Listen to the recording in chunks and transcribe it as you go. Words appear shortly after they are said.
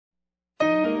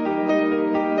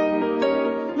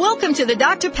Welcome to the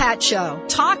Dr. Pat Show.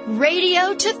 Talk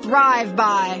radio to thrive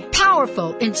by.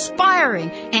 Powerful,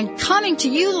 inspiring, and coming to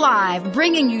you live,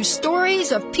 bringing you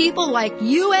stories of people like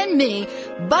you and me,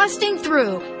 busting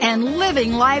through and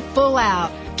living life full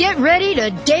out. Get ready to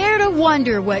dare to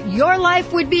wonder what your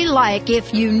life would be like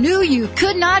if you knew you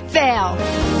could not fail.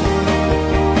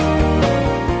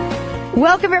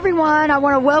 Welcome, everyone. I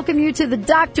want to welcome you to the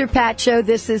Dr. Pat Show.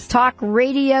 This is Talk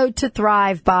Radio to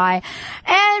Thrive By,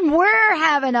 and we're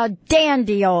having a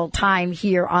dandy old time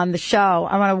here on the show.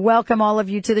 I want to welcome all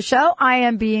of you to the show. I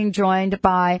am being joined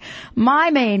by my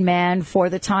main man for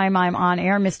the time I'm on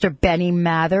air, Mr. Benny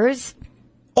Mathers.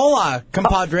 Hola,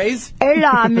 compadres.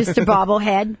 Hola, Mr.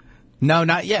 Bobblehead. No,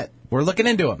 not yet. We're looking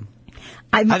into them.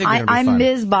 I'm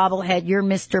Ms. Bobblehead. You're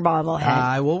Mr. Bobblehead.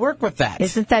 I will work with that.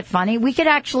 Isn't that funny? We could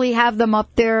actually have them up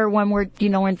there when we're,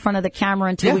 in front of the camera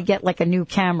until we get like a new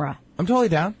camera. I'm totally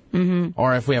down. Mm-hmm.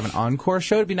 Or if we have an encore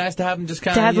show, it'd be nice to have them just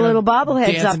kind of, to have the little bobbleheads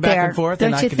dancing up back there. and forth.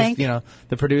 Don't and you I could think? just,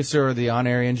 the producer or the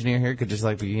on-air engineer here could just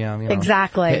be,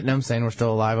 exactly hitting them, saying we're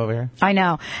still alive over here. I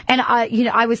know. And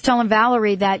I was telling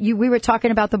Valerie that we were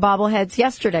talking about the bobbleheads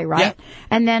yesterday, right? Yeah.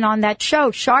 And then on that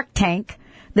show, Shark Tank,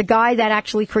 the guy that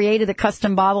actually created the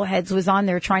custom bobbleheads was on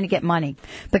there trying to get money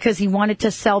because he wanted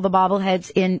to sell the bobbleheads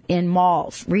in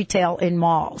malls, retail in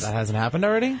malls. That hasn't happened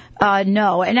already?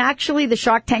 No. And actually, the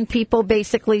Shark Tank people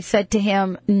basically said to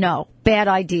him, no, bad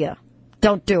idea.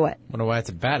 Don't do it. I wonder why it's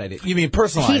a bad idea. You mean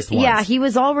personalized ones? Yeah,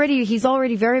 he's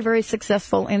already very, very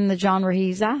successful in the genre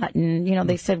he's at. And,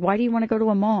 they said, why do you want to go to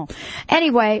a mall?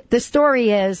 Anyway, the story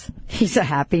is he's a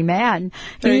happy man.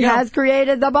 He has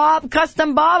created the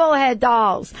custom bobblehead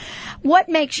dolls. What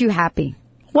makes you happy?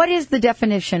 What is the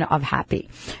definition of happy?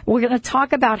 We're going to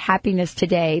talk about happiness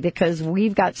today because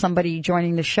we've got somebody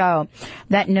joining the show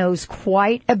that knows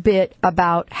quite a bit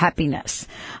about happiness.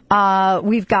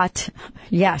 We've got,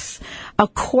 a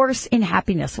course in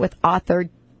happiness with author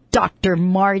Dr.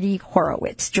 Mardi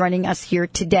Horowitz joining us here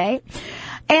today.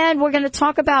 And we're going to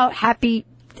talk about happy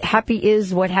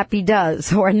is what happy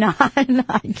does or not,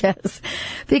 I guess,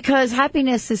 because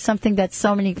happiness is something that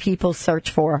so many people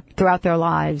search for throughout their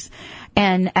lives.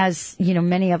 And as,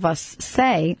 many of us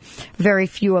say, very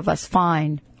few of us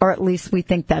find, or at least we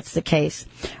think that's the case.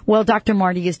 Well, Dr.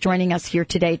 Mardi is joining us here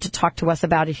today to talk to us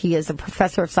about it. He is a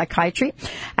professor of psychiatry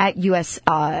at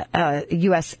UCSF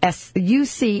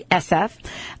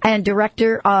and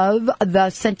director of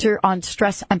the Center on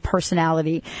Stress and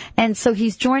Personality. And so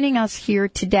he's joining us here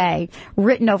today,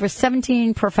 written over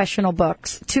 17 professional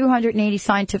books, 280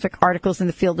 scientific articles in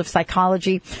the field of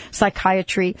psychology,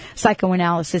 psychiatry,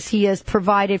 psychoanalysis. He has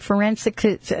provided forensic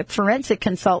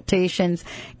consultations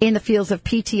in the fields of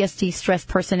PTSD, stress,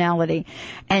 personality,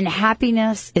 and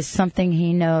happiness is something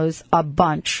he knows a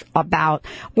bunch about.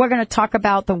 We're going to talk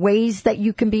about the ways that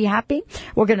you can be happy.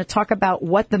 We're going to talk about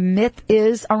what the myth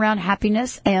is around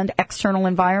happiness and external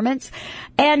environments,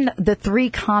 and the 3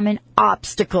 common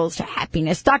obstacles to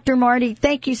happiness. Dr. Mardi,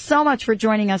 thank you so much for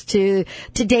joining us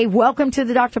today. Welcome to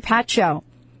the Dr. Pat Show.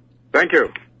 Thank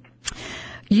you.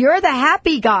 You're the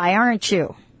happy guy, aren't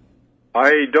you?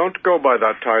 I don't go by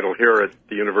that title here at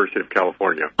the University of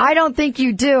California. I don't think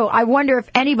you do. I wonder if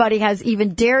anybody has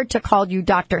even dared to call you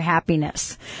Dr.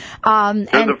 Happiness. You're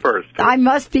the first. I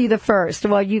must be the first.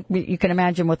 Well, you can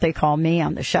imagine what they call me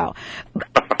on the show.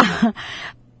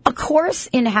 A course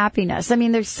in happiness. I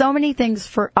mean, there's so many things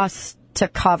for us to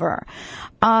cover.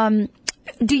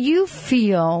 Do you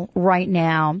feel right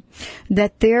now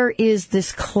that there is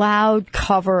this cloud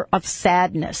cover of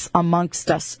sadness amongst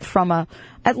us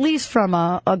at least from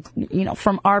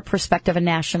our perspective, a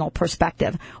national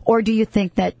perspective? Or do you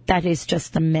think that is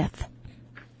just a myth?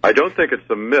 I don't think it's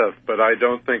a myth, but I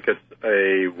don't think it's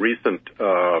a recent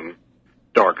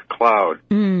dark cloud.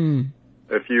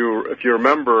 If you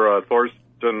remember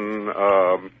Thorsten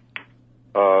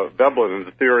Veblen in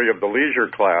the Theory of the Leisure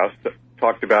class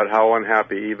talked about how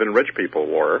unhappy even rich people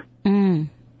were.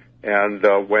 And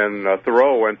when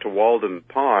Thoreau went to Walden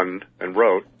Pond and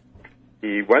wrote,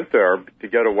 he went there to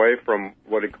get away from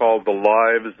what he called the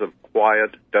lives of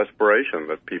quiet desperation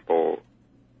that people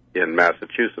in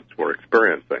Massachusetts were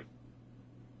experiencing.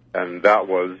 And that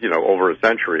was, over a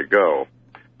century ago.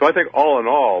 So I think all in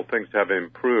all, things have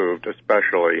improved,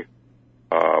 especially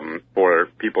for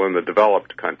people in the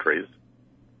developed countries.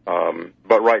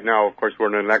 But right now, of course, we're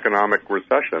in an economic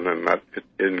recession, and that's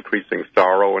increasing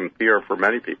sorrow and fear for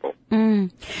many people.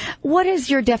 What is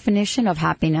your definition of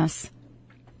happiness?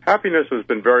 Happiness has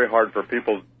been very hard for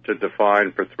people to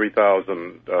define for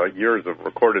 3,000 years of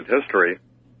recorded history.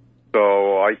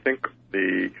 So I think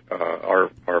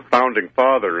our founding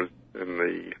fathers in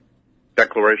the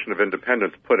Declaration of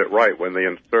Independence put it right when they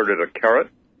inserted a caret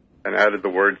and added the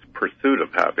words pursuit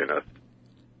of happiness.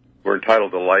 We're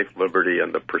entitled to life, liberty,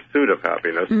 and the pursuit of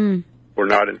happiness. We're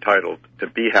not entitled to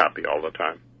be happy all the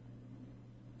time.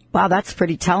 Wow, that's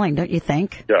pretty telling, don't you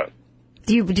think? Yes.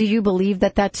 Do you believe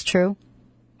that that's true?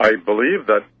 I believe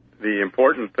that the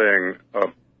important thing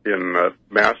in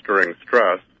mastering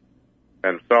stress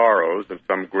and sorrows and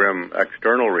some grim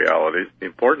external realities, the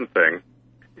important thing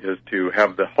is to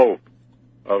have the hope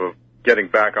of getting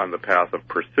back on the path of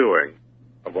pursuing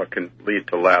of what can lead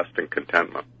to lasting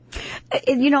contentment.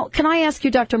 Can I ask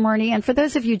you, Dr. Mardi, and for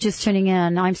those of you just tuning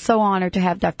in, I'm so honored to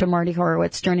have Dr. Mardi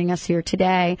Horowitz joining us here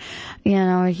today.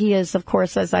 He is, of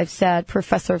course, as I've said,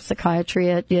 professor of psychiatry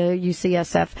at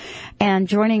UCSF, and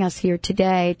joining us here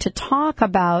today to talk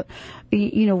about,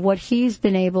 what he's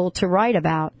been able to write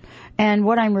about. And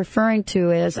what I'm referring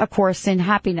to is A Course in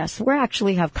Happiness. We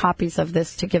actually have copies of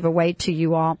this to give away to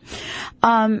you all.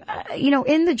 In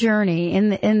the journey,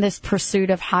 in this pursuit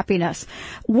of happiness,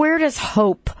 where does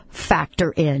hope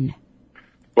factor in?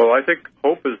 Well, I think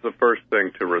hope is the first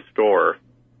thing to restore.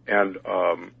 And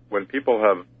when people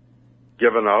have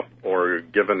given up or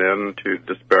given in to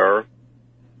despair,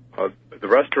 the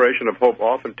restoration of hope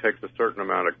often takes a certain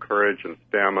amount of courage and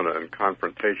stamina and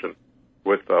confrontation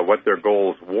with what their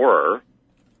goals were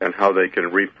and how they can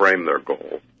reframe their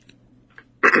goals.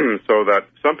 So that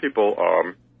some people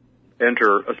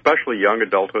enter, especially young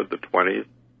adulthood, the 20s,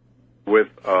 with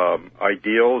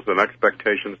ideals and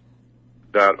expectations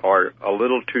that are a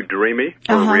little too dreamy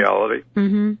for reality.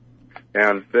 Mm-hmm.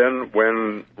 And then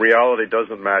when reality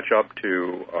doesn't match up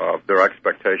to their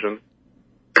expectations,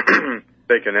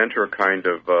 they can enter kind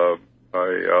of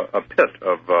a pit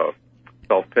of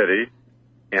self-pity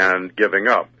and giving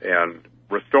up. And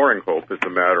restoring hope is a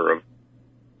matter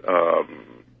of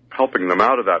helping them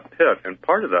out of that pit. And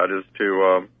part of that is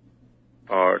to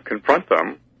confront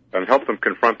them and help them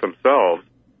confront themselves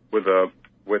with a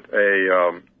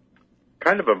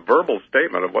kind of a verbal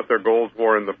statement of what their goals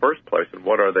were in the first place and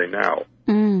what are they now,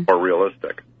 or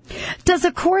realistic. Does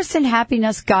A Course in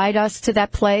Happiness guide us to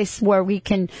that place where we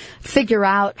can figure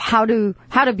out how to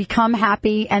become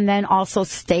happy and then also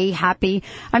stay happy?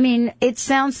 I mean, it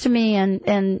sounds to me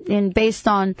and based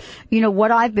on,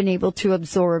 what I've been able to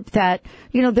absorb that,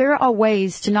 there are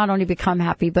ways to not only become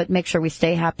happy but make sure we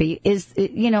stay happy.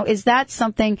 Is that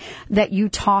something that you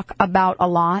talk about a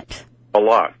lot? A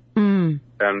lot. And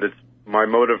it's my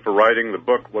motive for writing the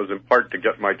book was in part to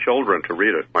get my children to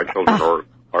read it. My children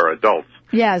are adults.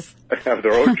 Yes. Have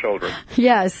their own children.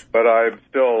 Yes. But I'm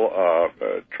still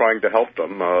trying to help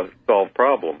them solve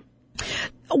problems.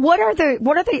 What are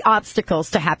the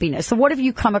obstacles to happiness? So what have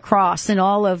you come across in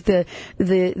all of the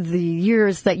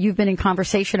years that you've been in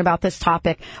conversation about this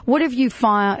topic? What have you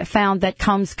found that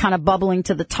comes kind of bubbling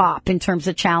to the top in terms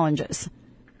of challenges?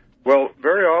 Well,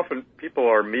 very often people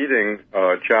are meeting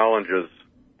challenges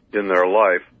in their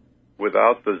life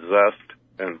without the zest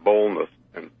and boldness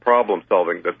and problem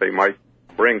solving that they might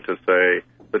bring to, say,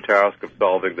 the task of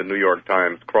solving the New York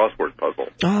Times crossword puzzle.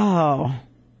 Oh.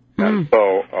 And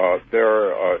so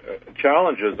their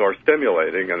challenges are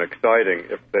stimulating and exciting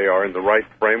if they are in the right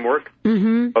framework.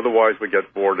 Mm-hmm. Otherwise, we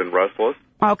get bored and restless.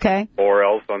 Okay. Or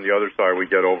else, on the other side, we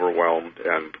get overwhelmed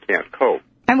and can't cope.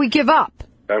 And we give up.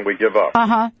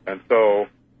 Uh-huh. And so,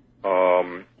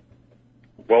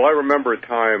 I remember a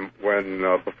time when,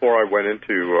 before I went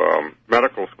into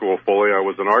medical school fully, I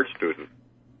was an art student.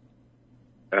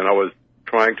 And I was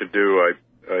trying to do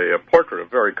a portrait, a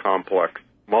very complex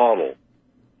model.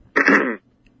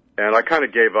 And I kind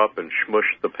of gave up and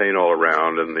smushed the paint all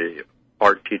around, and the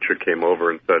art teacher came over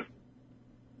and said,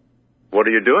 "What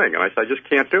are you doing?" And I said, "I just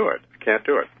can't do it. I can't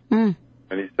do it." And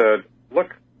he said,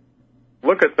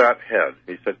 Look at that head.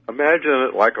 He said, "Imagine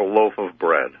it like a loaf of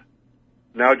bread.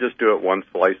 Now just do it one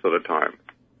slice at a time."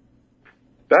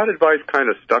 That advice kind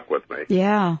of stuck with me.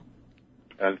 Yeah.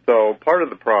 And so part of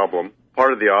the problem,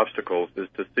 part of the obstacles is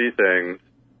to see things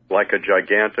like a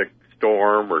gigantic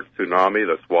storm or tsunami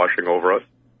that's washing over us.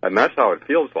 And that's how it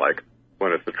feels like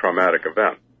when it's a traumatic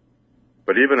event.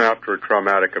 But even after a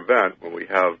traumatic event, when we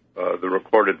have the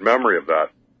recorded memory of that,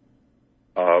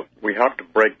 we have to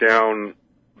break down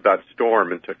that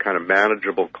storm into kind of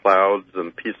manageable clouds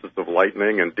and pieces of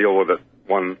lightning and deal with it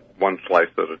one slice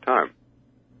at a time.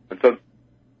 And so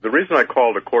the reason I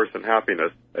called A Course in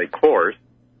Happiness a course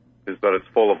is that it's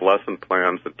full of lesson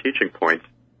plans and teaching points,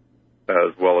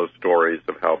 as well as stories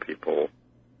of how people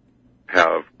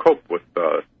have coped with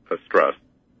stress.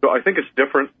 So I think it's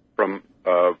different from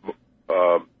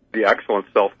the excellent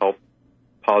self-help,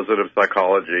 positive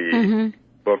psychology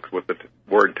books with the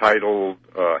word titled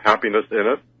happiness in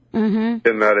it,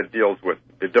 in that it deals with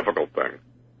the difficult things.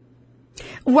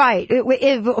 Right.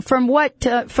 From what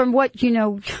from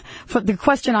the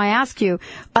question I ask you,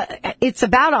 it's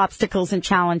about obstacles and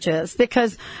challenges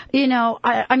because,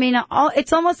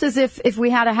 it's almost as if we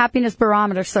had a happiness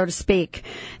barometer, so to speak.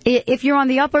 If you're on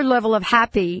the upper level of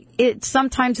happy, it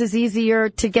sometimes is easier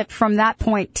to get from that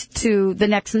point to the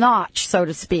next notch, so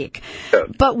to speak. Yes.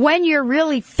 But when you're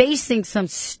really facing some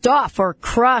stuff or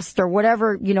crust or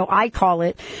whatever, I call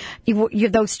it,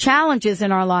 those challenges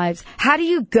in our lives, how do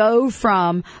you go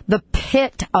from the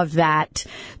pit of that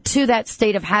to that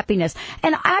state of happiness?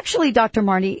 And actually, Dr.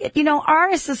 Mardi,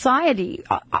 our society,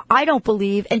 I don't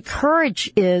believe,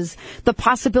 encourages the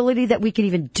possibility that we can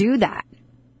even do that.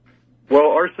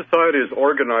 Well, our society is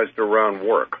organized around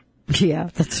work. Yeah,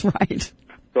 that's right.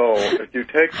 So if you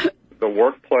take the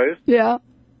workplace, yeah,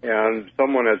 and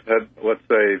someone has had, let's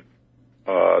say,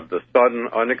 the sudden,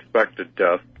 unexpected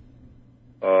death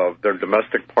of their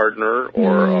domestic partner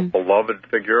or a beloved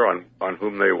figure on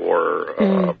whom they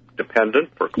were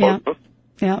dependent for closeness.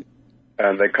 Yeah.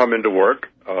 And they come into work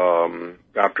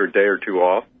after a day or two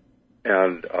off,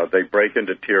 and they break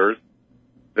into tears.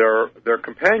 Their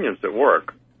companions at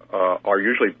work are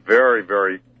usually very,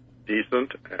 very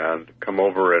decent and come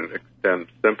over and extend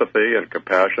sympathy and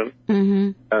compassion,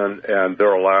 and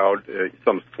they're allowed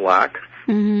some slack.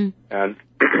 And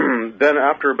then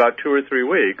after about 2 or 3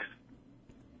 weeks,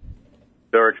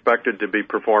 they're expected to be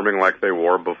performing like they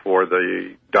were before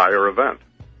the dire event.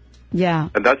 Yeah.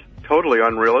 And that's totally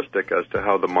unrealistic as to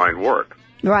how the mind works.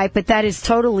 Right, but that is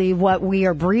totally what we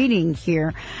are breeding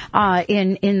here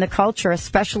in the culture,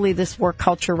 especially this work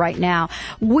culture right now.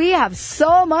 We have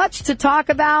so much to talk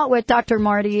about with Dr.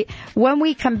 Mardi. When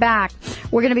we come back,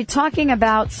 we're going to be talking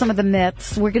about some of the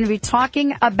myths. We're going to be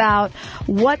talking about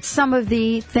what some of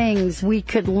the things we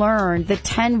could learn, the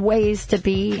 10 ways to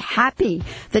be happy,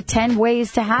 the 10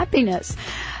 ways to happiness.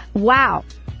 Wow,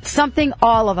 something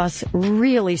all of us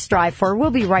really strive for. We'll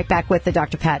be right back with the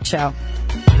Dr. Pat Show.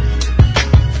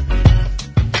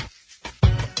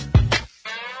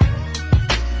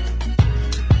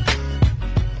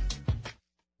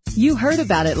 You heard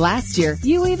about it last year.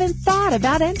 You even thought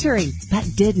about entering, but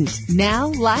didn't. Now,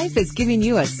 life is giving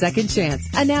you a second chance,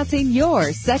 announcing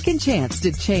your second chance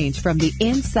to change from the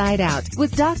inside out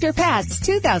with Dr. Pat's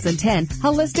 2010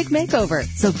 Holistic Makeover.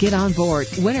 So get on board.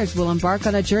 Winners will embark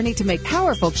on a journey to make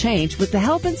powerful change with the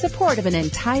help and support of an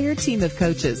entire team of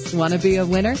coaches. Want to be a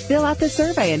winner? Fill out the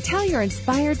survey and tell your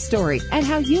inspired story and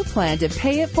how you plan to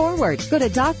pay it forward. Go to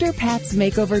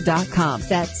drpatsmakeover.com.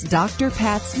 That's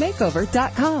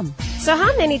drpatsmakeover.com. So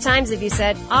how many times have you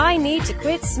said, I need to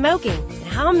quit smoking? And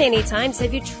how many times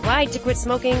have you tried to quit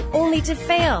smoking only to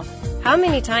fail? How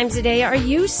many times a day are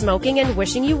you smoking and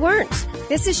wishing you weren't?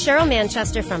 This is Cheryl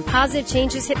Manchester from Positive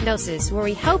Changes Hypnosis, where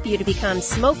we help you to become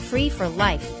smoke-free for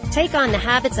life. Take on the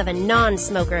habits of a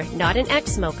non-smoker, not an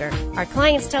ex-smoker. Our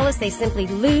clients tell us they simply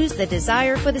lose the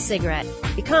desire for the cigarette,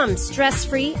 become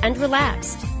stress-free and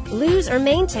relaxed, lose or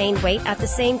maintain weight at the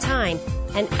same time,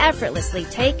 and effortlessly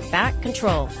take back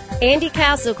control. Andy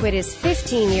Castle quit his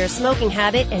 15-year smoking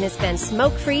habit and has been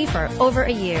smoke-free for over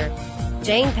a year.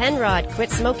 Jane Penrod quit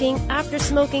smoking after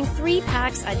smoking 3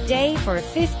 packs a day for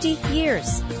 50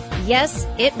 years. Yes,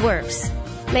 it works.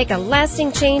 Make a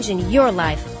lasting change in your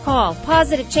life. Call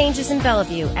Positive Changes in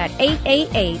Bellevue at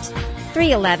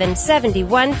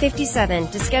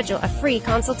 888-311-7157 to schedule a free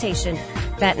consultation.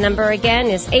 That number again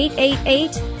is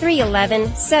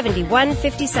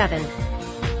 888-311-7157.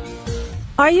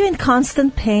 Are you in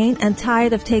constant pain and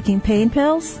tired of taking pain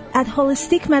pills? At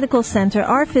Holistic Medical Center,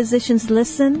 our physicians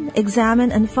listen,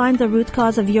 examine, and find the root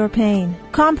cause of your pain.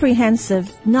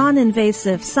 Comprehensive,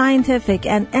 non-invasive, scientific,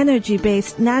 and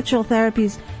energy-based natural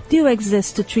therapies do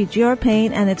exist to treat your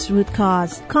pain and its root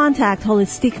cause. Contact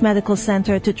Holistic Medical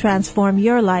Center to transform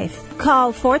your life.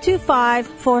 Call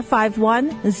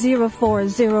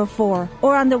 425-451-0404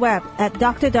 or on the web at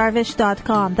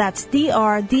drdarvish.com. That's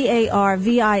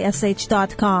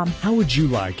drdarvish.com. How would you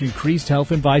like increased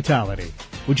health and vitality?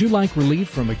 Would you like relief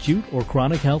from acute or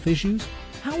chronic health issues?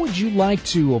 How would you like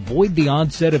to avoid the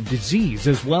onset of disease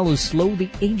as well as slow the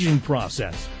aging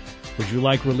process? Would you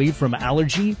like relief from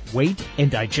allergy, weight,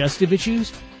 and digestive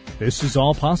issues? This is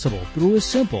all possible through a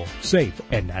simple, safe,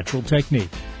 and natural technique.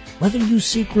 Whether you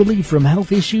seek relief from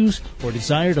health issues or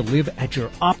desire to live at your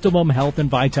optimum health and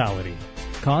vitality,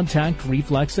 contact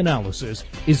reflex analysis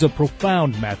is a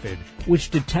profound method which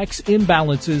detects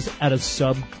imbalances at a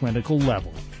subclinical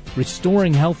level,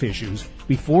 restoring health issues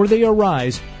before they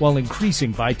arise while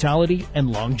increasing vitality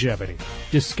and longevity.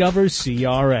 Discover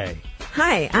CRA.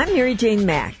 Hi, I'm Mary Jane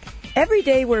Mack. Every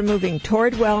day we're moving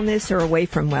toward wellness or away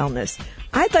from wellness.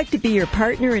 I'd like to be your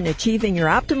partner in achieving your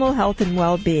optimal health and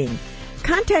well-being.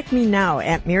 Contact me now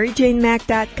at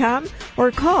MaryJaneMack.com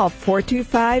or call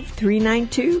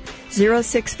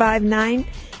 425-392-0659.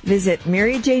 Visit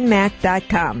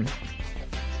MaryJaneMack.com.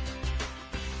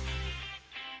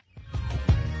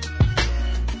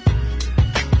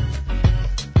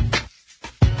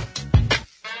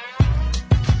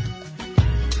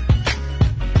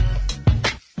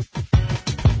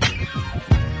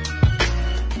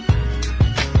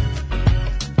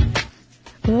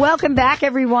 Welcome back,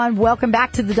 everyone. Welcome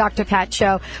back to the Dr. Pat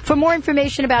Show. For more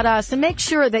information about us, and make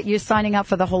sure that you're signing up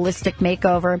for the Holistic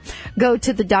Makeover, go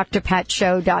to the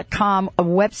drpatshow.com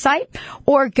website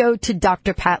or go to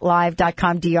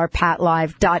drpatlive.com,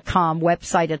 drpatlive.com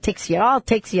website. It takes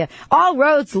you, all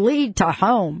roads lead to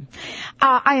home.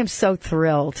 I am so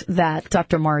thrilled that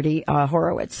Dr. Mardi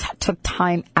Horowitz took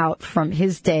time out from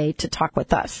his day to talk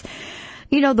with us.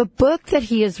 You know, the book that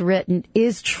he has written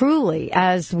is truly,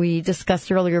 as we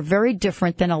discussed earlier, very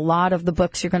different than a lot of the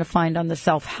books you're going to find on the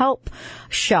self-help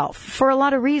shelf for a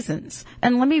lot of reasons.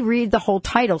 And let me read the whole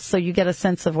title so you get a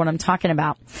sense of what I'm talking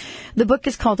about. The book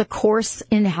is called A Course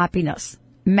in Happiness,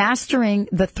 Mastering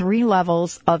the 3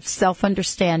 Levels of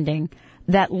Self-Understanding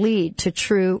That Lead to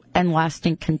True and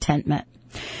Lasting Contentment.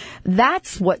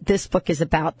 That's what this book is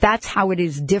about. That's how it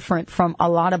is different from a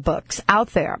lot of books out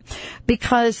there,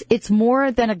 because it's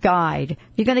more than a guide.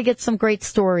 You're going to get some great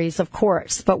stories, of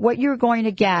course, but what you're going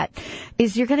to get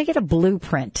is you're going to get a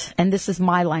blueprint, and this is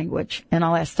my language, and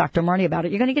I'll ask Dr. Mardi about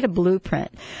it. You're going to get a blueprint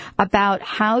about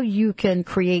how you can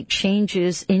create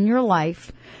changes in your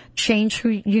life, change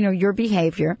your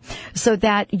behavior, so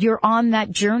that you're on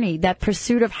that journey, that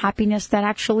pursuit of happiness that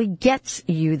actually gets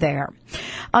you there.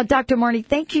 Dr. Mardi,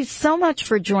 thank you so much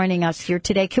for joining us here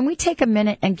today. Can we take a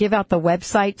minute and give out the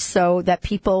website so that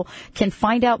people can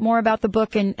find out more about the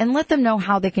book and let them know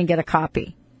how they can get a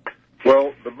copy?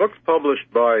 Well, the book's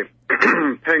published by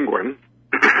Penguin,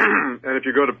 and if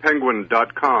you go to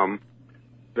penguin.com,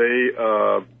 they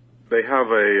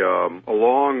have a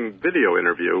long video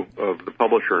interview of the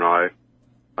publisher and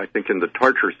I think in the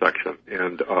Tarcher section.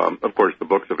 And, of course, the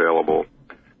book's available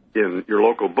in your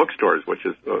local bookstores, which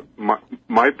is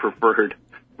my preferred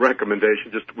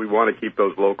recommendation. Just we want to keep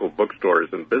those local bookstores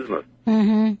in business.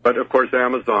 Mm-hmm. But, of course,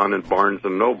 Amazon and Barnes &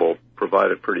 Noble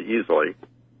provide it pretty easily.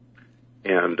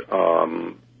 And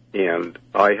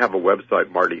I have a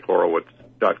website,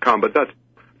 MardiHorowitz.com, but that's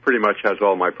pretty much has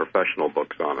all my professional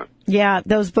books on it. Yeah,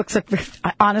 those books are,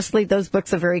 honestly, those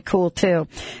books are very cool, too.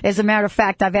 As a matter of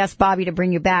fact, I've asked Bobby to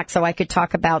bring you back so I could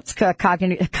talk about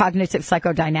cognitive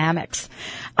psychodynamics,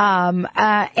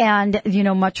 and,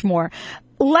 much more.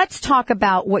 Let's talk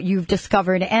about what you've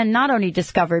discovered, and not only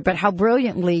discovered, but how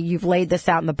brilliantly you've laid this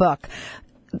out in the book.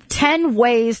 10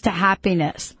 ways to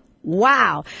happiness.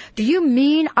 Wow. Do you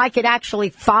mean I could actually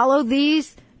follow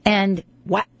these and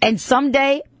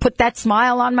someday put that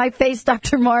smile on my face,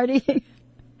 Dr. Mardi?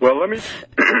 Well, let me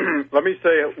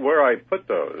say where I put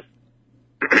those.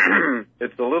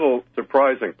 It's a little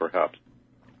surprising, perhaps,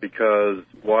 because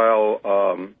while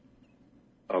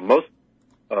most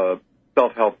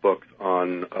self-help books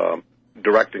on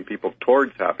directing people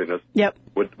towards happiness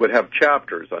would have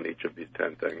chapters on each of these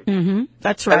 10 things. Mm-hmm.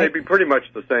 That's right. And they'd be pretty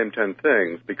much the same 10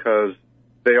 things because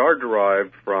they are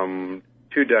derived from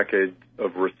 2 decades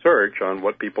of research on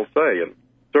what people say, and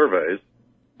surveys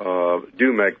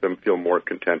do make them feel more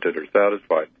contented or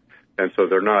satisfied. And so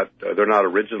they're not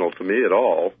original to me at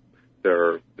all.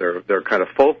 They're kind of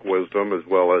folk wisdom as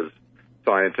well as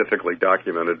scientifically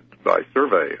documented by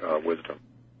survey wisdom.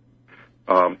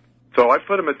 So I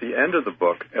put them at the end of the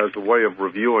book as a way of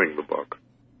reviewing the book.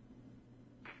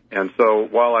 And so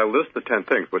while I list the 10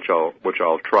 things, which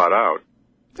I'll trot out,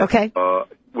 okay.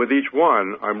 With each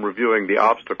one, I'm reviewing the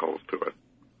obstacles to it.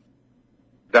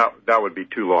 That would be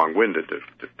too long-winded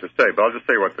to say, but I'll just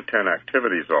say what the 10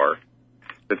 activities are.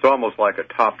 It's almost like a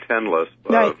top 10 list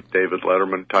of David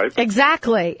Letterman type.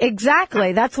 Exactly.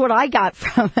 That's what I got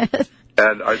from it.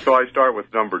 And so I start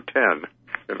with number 10,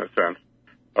 in a sense,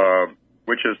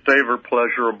 which is savor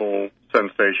pleasurable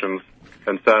sensations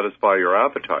and satisfy your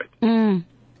appetite. Mm.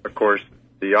 Of course,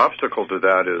 the obstacle to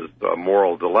that is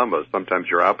moral dilemmas. Sometimes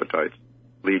your appetites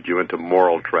lead you into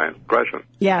moral transgression.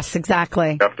 Yes,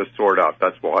 exactly. You have to sort out.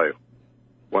 That's why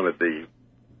one of the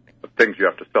things you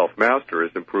have to self-master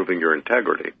is improving your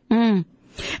integrity. Mm.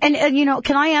 And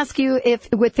can I ask you if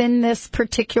within this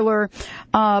particular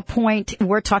point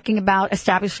we're talking about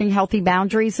establishing healthy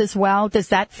boundaries as well? Does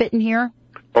that fit in here?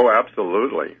 Oh,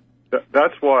 absolutely.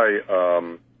 That's why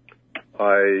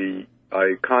I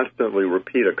constantly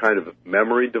repeat a kind of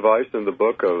memory device in the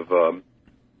book of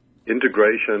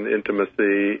integration,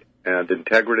 intimacy, and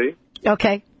integrity.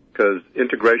 Okay. Because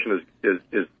integration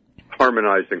is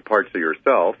harmonizing parts of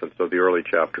yourself, and so the early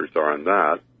chapters are on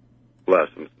that,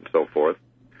 lessons and so forth.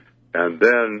 And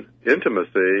then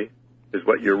intimacy is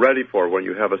what you're ready for when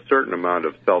you have a certain amount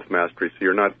of self-mastery, so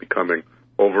you're not becoming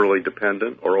overly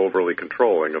dependent or overly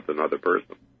controlling of another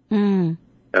person. Mm.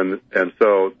 And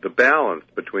so the balance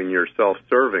between your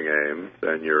self-serving aims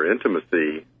and your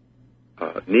intimacy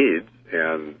needs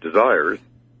and desires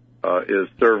is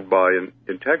served by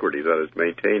integrity, that is,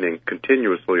 maintaining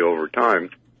continuously over time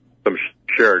some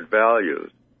shared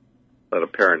values that a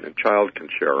parent and child can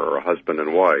share, or a husband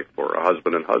and wife, or a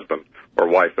husband and husband, or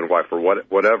wife and wife, or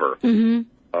whatever. Mm-hmm.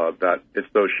 That it's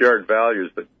those shared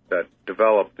values that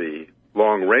develop the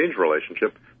long-range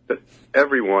relationship that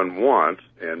everyone wants,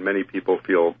 and many people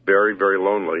feel very, very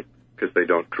lonely because they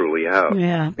don't truly have.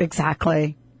 Yeah,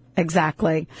 exactly.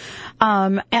 Exactly.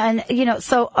 And, you know,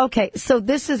 so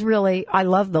this is really, I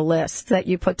love the list that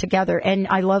you put together, and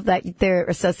I love that they're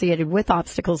associated with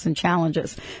obstacles and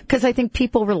challenges, because I think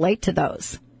people relate to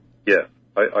those. Yeah,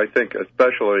 I think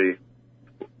especially,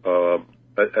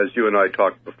 as you and I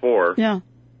talked before,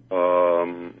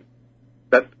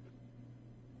 that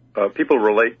people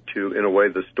relate to, in a way,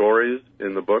 the stories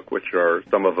in the book, which are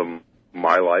some of them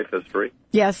my life history.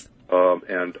 Yes.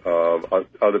 And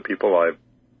other people I've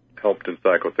helped in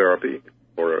psychotherapy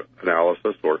or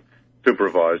analysis or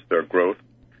supervised their growth.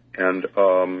 And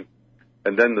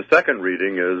then the second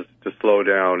reading is to slow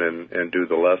down and do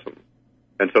the lesson.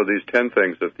 And so these 10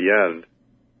 things at the end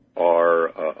are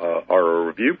a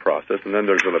review process, and then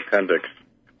there's an appendix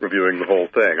reviewing the whole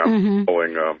thing. I'm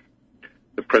following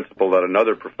the principle that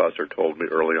another professor told me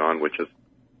early on, which is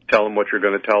tell them what you're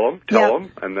going to tell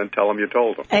them, and then tell them you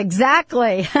told them.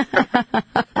 Exactly.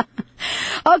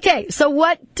 Okay, so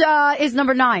what is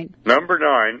number 9? Number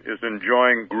 9 is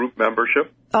enjoying group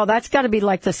membership. Oh, that's got to be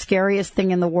like the scariest thing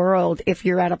in the world if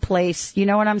you're at a place. You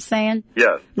know what I'm saying?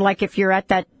 Yes. Like if you're at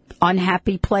that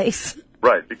unhappy place.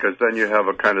 Right, because then you have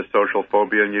a kind of social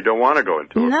phobia and you don't want to go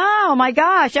into it. No, my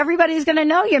gosh, everybody's going to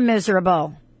know you're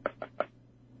miserable.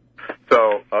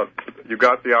 So you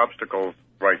got the obstacles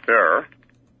right there.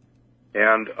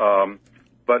 And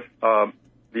but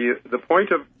the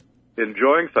point of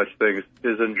enjoying such things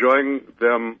is enjoying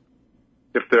them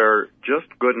if they're just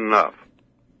good enough.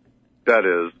 That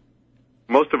is,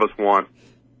 most of us want,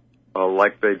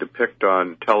 like they depict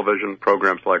on television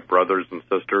programs like Brothers and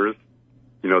Sisters,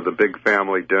 you know, the big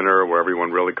family dinner where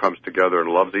everyone really comes together and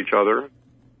loves each other.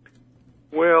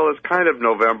 Well, it's kind of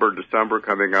November, December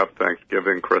coming up,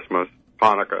 Thanksgiving, Christmas,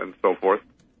 Hanukkah, and so forth.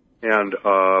 And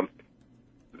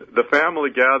the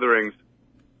family gatherings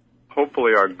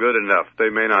hopefully are good enough. They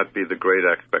may not be the great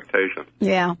expectations.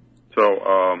 Yeah.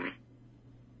 So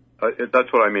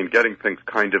that's what I mean, getting things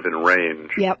kind of in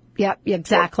range. Yep,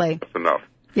 exactly. That's enough.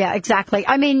 Yeah, exactly.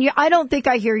 I mean, I don't think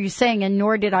I hear you saying, and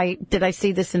nor did I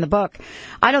see this in the book,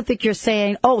 I don't think you're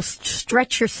saying,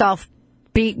 stretch yourself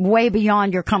way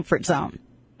beyond your comfort zone.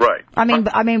 Right. I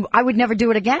mean, I would never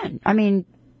do it again. I mean,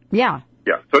 yeah.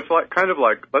 Yeah, so it's kind of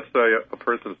like, let's say a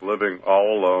person's living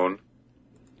all alone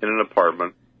in an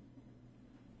apartment,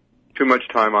 too much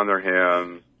time on their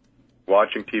hands,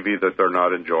 watching TV that they're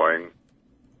not enjoying.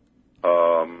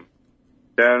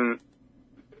 Then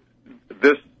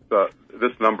this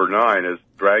number 9 is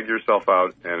drag yourself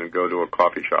out and go to a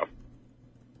coffee shop.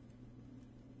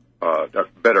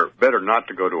 Better not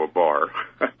to go to a bar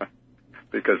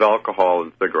because alcohol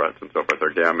and cigarettes and so forth are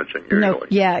damaging usually. No,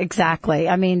 yeah, exactly.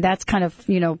 I mean, that's kind of,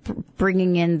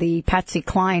 bringing in the Patsy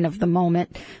Cline song of the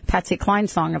moment.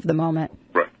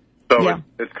 Right. So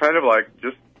it's kind of like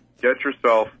just get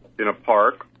yourself in a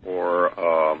park or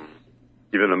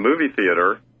even a movie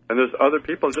theater, and there's other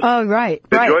people. Just enjoy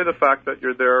the fact that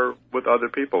you're there with other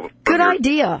people. Good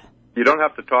idea. You don't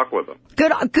have to talk with them.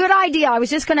 Good idea. I was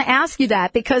just going to ask you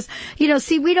that because,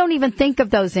 we don't even think of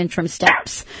those interim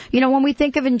steps. When we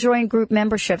think of enjoying group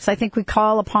memberships, I think we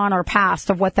call upon our past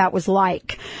of what that was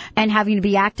like and having to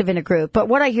be active in a group. But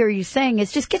what I hear you saying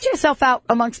is just get yourself out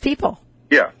amongst people.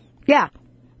 Yeah. Yeah.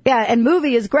 Yeah, and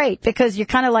movie is great because you're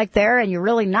kind of like there and you're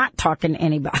really not talking to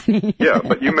anybody. Yeah,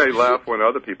 but you may laugh when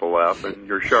other people laugh and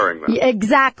you're sharing that.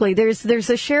 Exactly. There's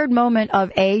a shared moment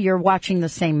of A, you're watching the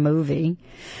same movie.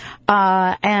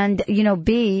 And,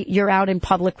 B, you're out in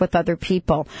public with other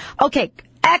people. Okay,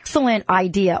 excellent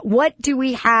idea. What do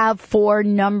we have for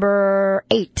number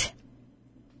 8?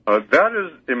 That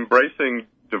is embracing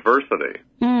diversity.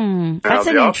 That's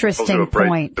an interesting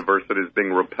point. Diversity is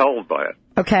being repelled by it.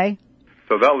 Okay.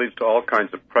 So that leads to all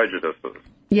kinds of prejudices.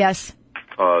 Yes.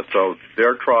 So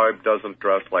their tribe doesn't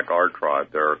dress like our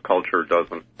tribe. Their culture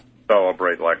doesn't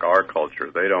celebrate like our culture.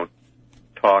 They don't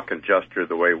talk and gesture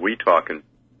the way we talk and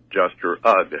gesture.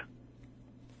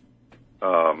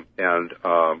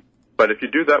 But if you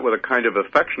do that with a kind of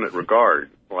affectionate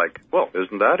regard, like, well,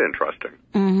 isn't that interesting?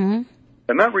 Mm-hmm.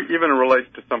 And that even relates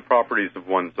to some properties of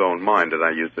one's own mind, and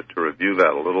I use it to review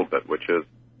that a little bit, which is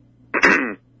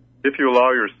if you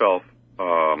allow yourself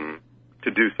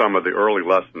to do some of the early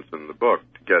lessons in the book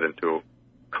to get into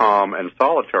calm and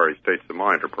solitary states of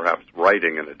mind, or perhaps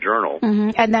writing in a journal.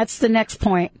 Mm-hmm. And that's the next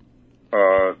point.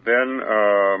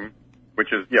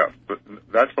 Which is,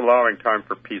 that's allowing time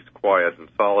for peace, quiet, and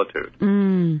solitude.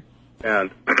 Mm.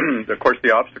 And, of course,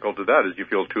 the obstacle to that is you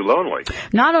feel too lonely.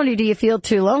 Not only do you feel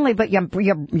too lonely, but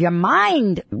your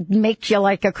mind makes you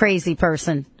like a crazy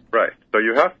person. Right. So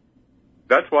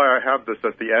that's why I have this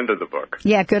at the end of the book.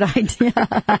 Yeah, good idea.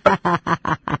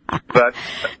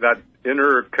 that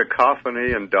inner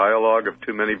cacophony and dialogue of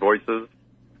too many voices,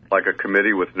 like a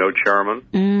committee with no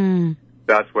chairman,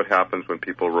 that's what happens when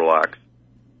people relax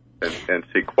and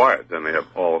seek quiet. Then they have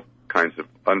all kinds of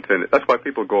unfinished. That's why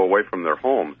people go away from their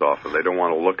homes often. They don't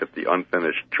want to look at the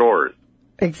unfinished chores.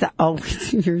 Exactly. Oh,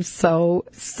 you're so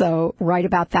right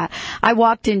about that. I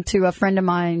walked into a friend of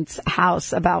mine's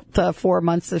house about 4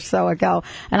 months or so ago,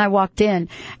 and I walked in,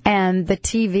 and the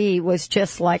TV was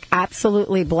just like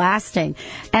absolutely blasting.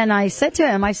 And I said to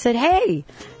him, I said, hey,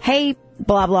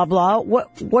 blah, blah, blah. What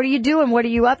are you doing? What are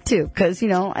you up to? Cause,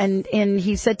 and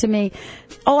he said to me,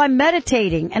 oh, I'm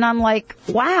meditating. And I'm like,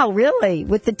 wow, really?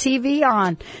 With the TV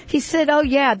on? He said, oh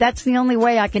yeah, that's the only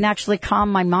way I can actually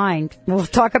calm my mind. We'll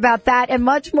talk about that and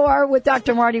much more with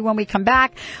Dr. Marty when we come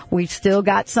back. We've still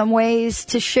got some ways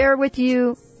to share with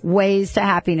you, ways to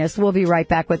happiness. We'll be right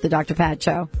back with the Dr. Pat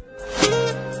Show.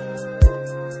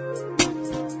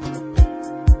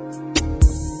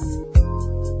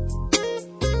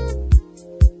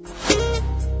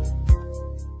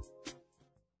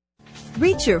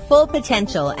 Reach your full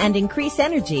potential and increase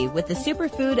energy with the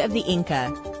superfood of the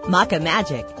Inca, Maca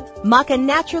Magic. Maca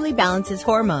naturally balances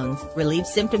hormones,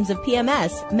 relieves symptoms of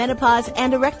PMS, menopause,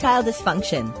 and erectile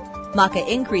dysfunction. Maca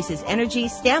increases energy,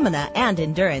 stamina, and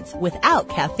endurance without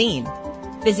caffeine.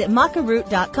 Visit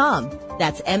macaroot.com.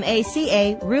 That's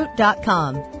MACA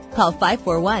root.com. Call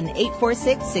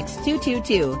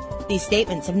 541-846-6222. These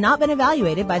statements have not been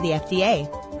evaluated by the FDA.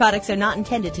 Products are not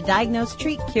intended to diagnose,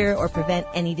 treat, cure, or prevent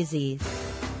any disease.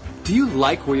 Do you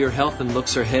like where your health and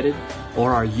looks are headed?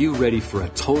 Or are you ready for a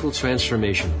total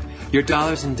transformation? Your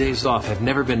dollars and days off have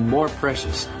never been more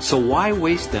precious, so why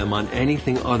waste them on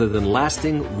anything other than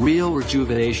lasting, real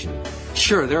rejuvenation?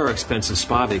 Sure, there are expensive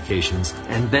spa vacations,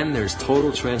 and then there's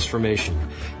total transformation.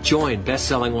 Join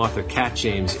best-selling author Kat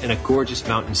James in a gorgeous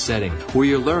mountain setting where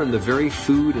you learn the very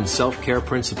food and self-care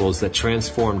principles that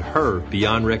transformed her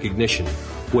beyond recognition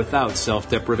without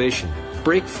self-deprivation.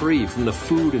 Break free from the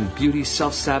food and beauty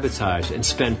self-sabotage and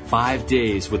spend 5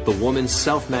 days with the woman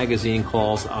Self magazine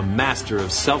calls a master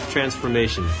of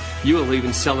self-transformation. You will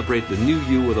even celebrate the new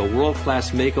you with a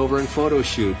world-class makeover and photo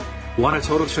shoot. Want a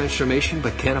total transformation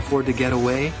but can't afford to get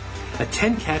away?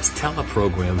 Attend Kat's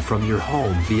teleprogram from your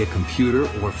home via computer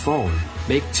or phone.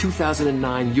 Make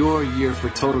 2009 your year for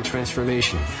total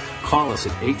transformation. Call us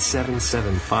at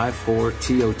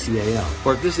 877-54-TOTAL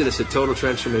or visit us at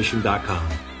TotalTransformation.com.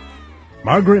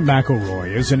 Margaret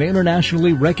McElroy is an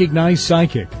internationally recognized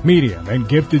psychic, medium, and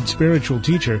gifted spiritual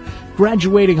teacher,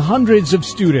 graduating hundreds of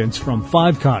students from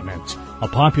 5 continents. A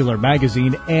popular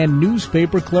magazine and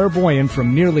newspaper clairvoyant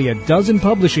from nearly a dozen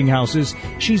publishing houses,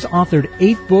 she's authored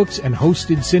 8 books and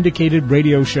hosted syndicated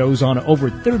radio shows on over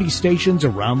 30 stations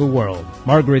around the world.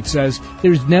 Margaret says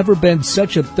there's never been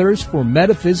such a thirst for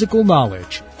metaphysical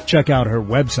knowledge. Check out her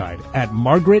website at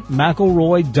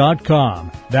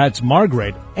margaretmcelroy.com. That's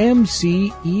Margaret,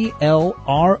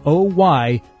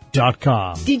 MCELROY.com.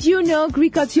 Did you know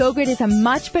Greek God's yogurt is a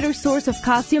much better source of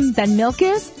calcium than milk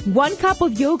is? 1 cup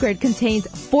of yogurt contains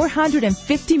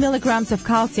 450 milligrams of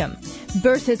calcium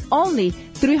versus only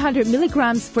 300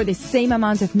 milligrams for the same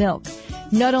amount of milk.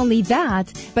 Not only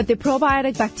that, but the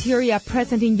probiotic bacteria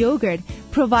present in yogurt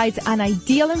provides an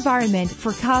ideal environment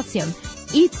for calcium.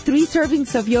 Eat 3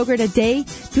 servings of yogurt a day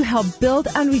to help build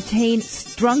and retain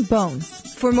strong bones.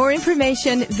 For more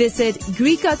information, visit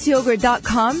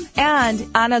GreekGodsYogurt.com and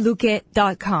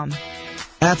AnnaLuque.com.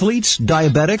 Athletes,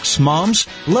 diabetics, moms,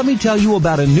 let me tell you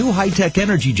about a new high-tech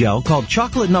energy gel called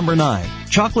Chocolate No. 9.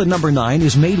 Chocolate No. 9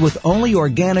 is made with only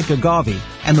organic agave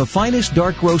and the finest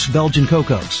dark roast Belgian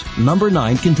cocos. No.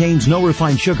 9 contains no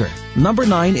refined sugar. No.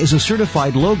 9 is a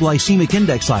certified low glycemic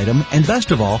index item, and best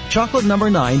of all, Chocolate No.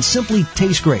 9 simply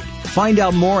tastes great. Find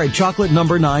out more at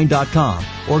chocolatenumber9.com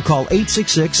or call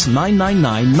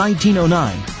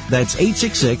 866-999-1909. That's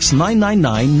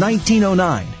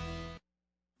 866-999-1909.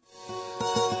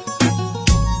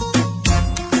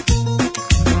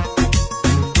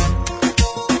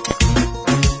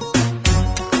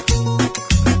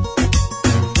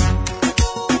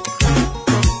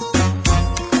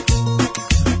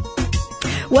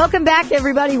 Welcome back,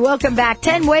 everybody. Welcome back.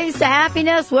 10 ways to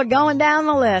happiness. We're going down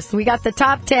the list. We got the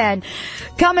top 10.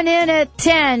 Coming in at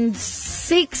 10,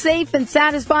 seek safe and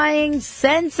satisfying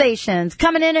sensations.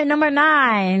 Coming in at number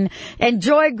 9,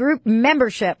 enjoy group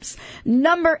memberships.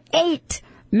 Number 8,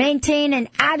 maintain an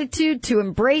attitude to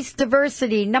embrace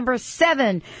diversity. Number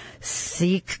 7,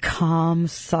 seek calm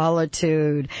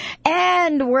solitude.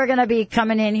 And we're going to be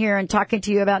coming in here and talking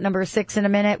to you about number 6 in a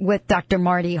minute with Dr.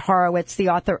 Mardi Horowitz, the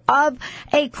author of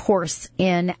A Course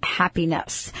in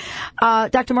Happiness.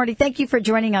 Dr. Mardi, thank you for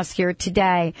joining us here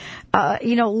today.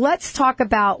 Let's talk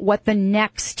about what the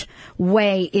next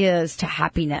way is to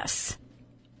happiness.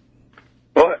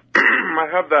 Well, I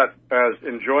have that as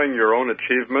enjoying your own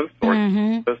achievements or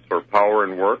success or power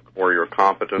in work or your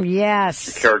competence.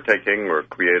 Yes. Caretaking or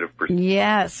creative pursuit.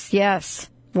 Yes.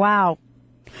 Wow.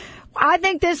 I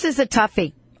think this is a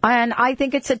toughie. And I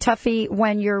think it's a toughie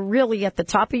when you're really at the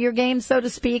top of your game, so to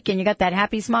speak, and you got that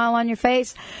happy smile on your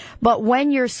face. But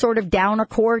when you're sort of down a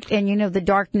court and, the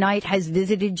dark night has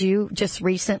visited you just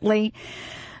recently,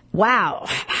 wow,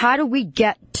 how do we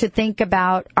get to think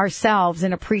about ourselves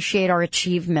and appreciate our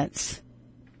achievements?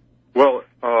 Well,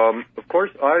 of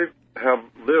course, I have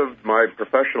lived my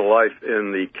professional life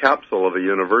in the capsule of a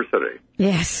university.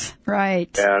 Yes, right.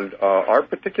 And our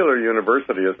particular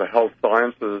university is a health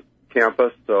sciences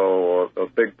campus, so a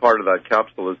big part of that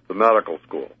capsule is the medical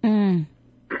school. And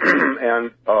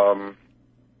the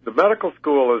medical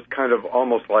school is kind of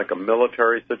almost like a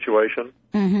military situation.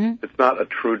 It's not a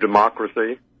true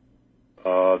democracy.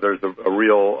 There's a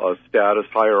real status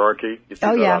hierarchy. You see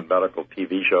that on medical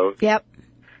TV shows. Yep.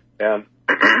 And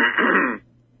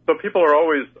so people are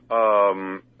always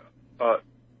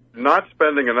not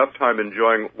spending enough time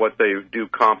enjoying what they do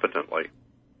competently.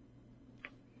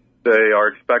 They are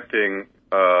expecting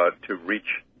to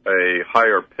reach a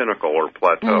higher pinnacle or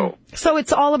plateau. So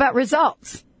it's all about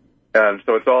results. And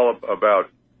so it's all about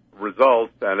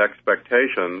results and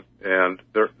expectations, and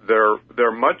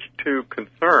they're much too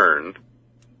concerned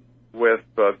with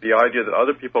the idea that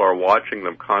other people are watching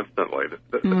them constantly.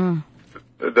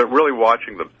 They're really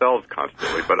watching themselves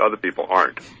constantly, but other people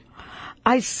aren't.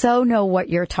 I so know what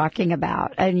you're talking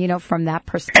about, and, from that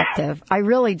perspective, I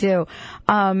really do.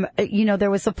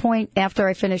 There was a point after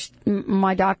I finished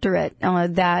my doctorate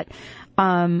that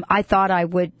I thought I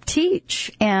would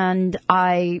teach, and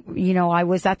I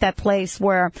was at that place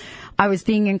where I was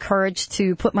being encouraged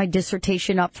to put my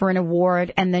dissertation up for an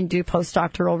award and then do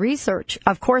postdoctoral research.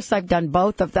 Of course, I've done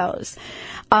both of those.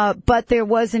 But there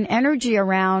was an energy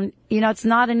around, it's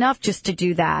not enough just to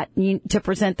do that, to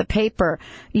present the paper.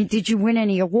 Did you win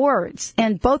any awards?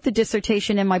 And both the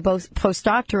dissertation and my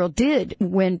postdoctoral did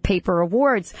win paper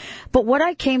awards. But what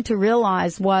I came to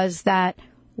realize was that,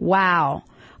 wow,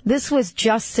 this was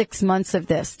just 6 months of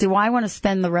this. Do I want to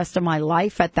spend the rest of my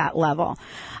life at that level?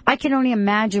 I can only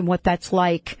imagine what that's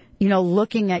like,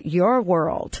 looking at your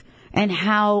world and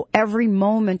how every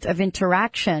moment of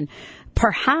interaction,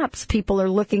 perhaps people are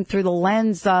looking through the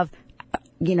lens of,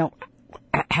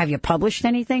 have you published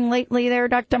anything lately there,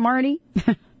 Dr. Mardi?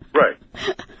 Right.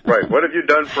 What have you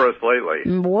done for us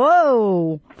lately?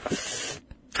 Whoa.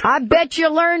 I bet you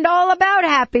learned all about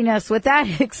happiness with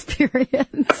that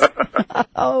experience.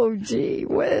 Oh, gee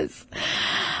whiz.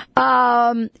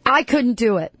 I couldn't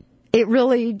do it. It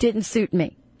really didn't suit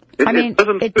me. It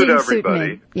didn't suit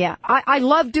me. Yeah. I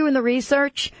loved doing the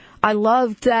research. I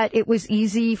loved that it was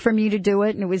easy for me to do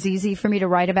it and it was easy for me to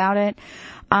write about it.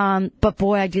 But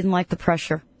boy, I didn't like the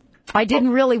pressure. I didn't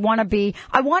really want to be,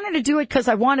 I wanted to do it because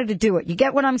I wanted to do it. You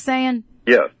get what I'm saying?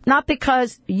 Yes. Not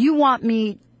because you want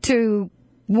me to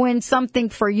win something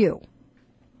for you.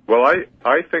 Well, I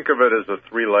think of it as a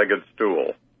three-legged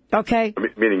stool. Okay.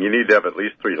 Meaning you need to have at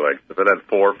least 3 legs. If it had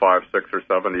 4, 5, 6, or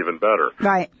 7, even better.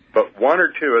 Right. But 1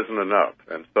 or 2 isn't enough.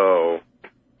 And so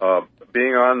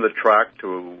being on the track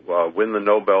to win the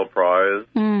Nobel Prize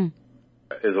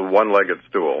is a one-legged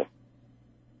stool.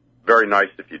 Very nice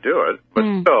if you do it, but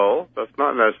still, that's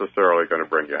not necessarily going to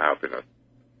bring you happiness.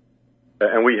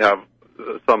 And we have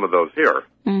some of those here.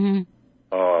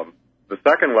 The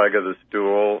second leg of the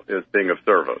stool is being of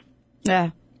service. Yeah.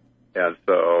 And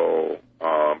so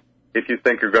if you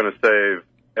think you're going to save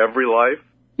every life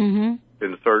in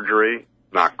surgery,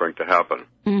 not going to happen.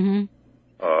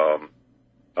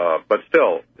 But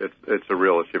still, it's a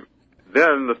real issue.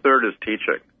 Then the third is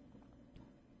teaching.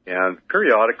 And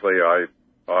periodically I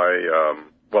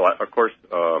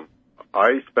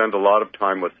spend a lot of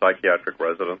time with psychiatric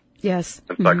residents. Yes.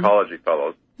 And psychology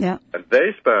fellows. Yeah. And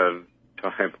they spend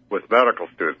time with medical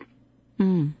students.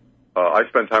 I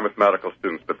spend time with medical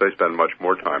students, but they spend much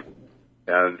more time.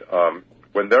 And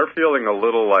when they're feeling a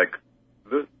little like,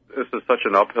 this is such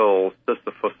an uphill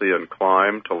Sisyphusian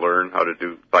climb to learn how to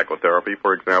do psychotherapy,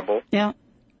 for example. Yeah.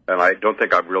 And I don't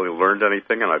think I've really learned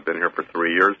anything, and I've been here for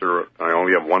 3 years, or I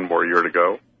only have one more year to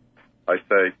go. I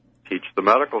say, teach the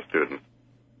medical students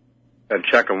and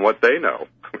check on what they know.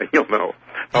 You'll know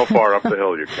how far up the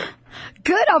hill you can.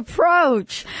 Good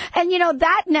approach. And,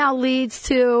 that now leads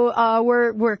to,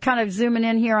 we're kind of zooming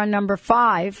in here on number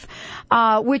 5,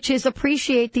 which is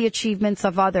appreciate the achievements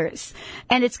of others.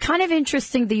 And it's kind of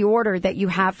interesting the order that you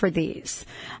have for these.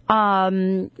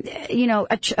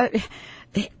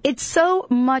 It's so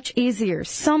much easier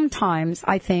sometimes,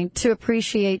 I think, to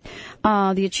appreciate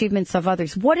the achievements of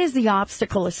others. What is the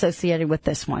obstacle associated with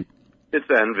this one? It's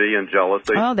envy and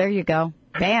jealousy. Oh, there you go.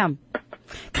 Bam.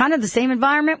 Kind of the same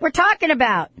environment we're talking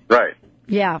about. Right.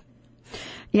 Yeah.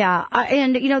 Yeah.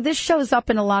 And, this shows up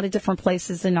in a lot of different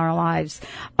places in our lives.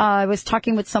 I was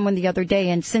talking with someone the other day,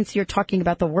 and since you're talking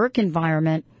about the work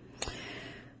environment,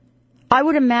 I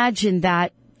would imagine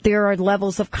that there are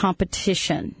levels of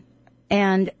competition.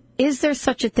 And is there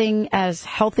such a thing as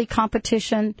healthy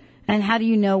competition? And how do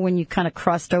you know when you kind of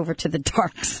crossed over to the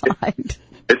dark side?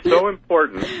 It's so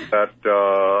important that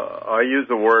I use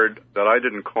a word that I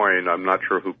didn't coin. I'm not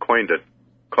sure who coined it,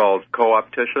 called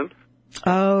co-optition.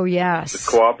 Oh, yes. It's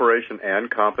cooperation and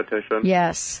competition.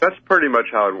 Yes. That's pretty much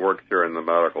how it works here in the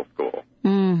medical school.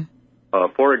 Mm.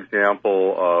 For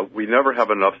example, we never have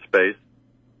enough space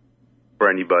for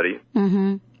anybody.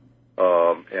 Mm-hmm.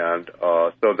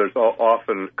 So there's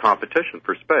often competition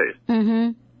for space.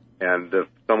 Mm-hmm. And if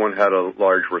someone had a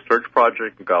large research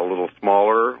project and got a little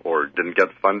smaller or didn't get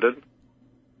funded,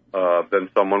 then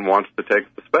someone wants to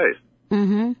take the space.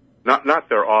 Mm-hmm. Not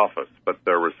their office, but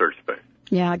their research space.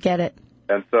 Yeah, I get it.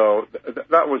 And so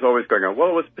that was always going on. Well,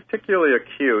 it was particularly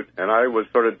acute, and I was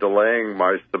sort of delaying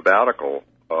my sabbatical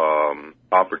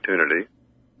opportunity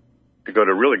to go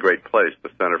to a really great place, the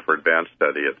Center for Advanced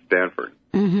Study at Stanford,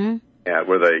 mm-hmm. and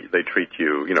where they treat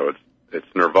you, it's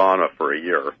nirvana for a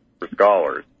year for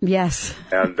scholars. Yes.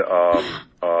 And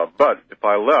but if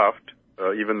I left,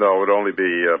 even though it would only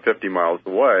be 50 miles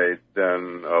away,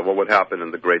 then what would happen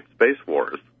in the Great Space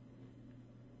Wars?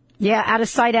 Yeah, out of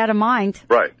sight, out of mind.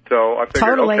 Right. So I figured,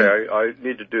 totally. Okay, I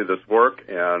need to do this work,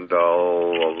 and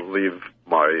I'll leave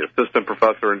my assistant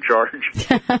professor in charge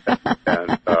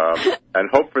and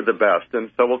hope for the best.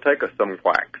 And so we'll take us some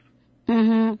whacks.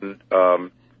 Mm-hmm.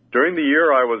 And, during the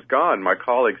year I was gone, my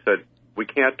colleague said, we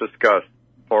can't discuss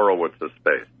Horowitz's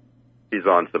space. He's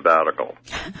on sabbatical.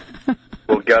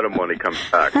 We'll get him when he comes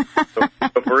back. So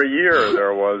for a year,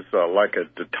 there was like a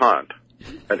detente.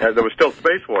 And there was still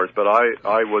Space Wars, but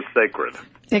I was sacred.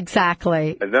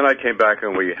 Exactly. And then I came back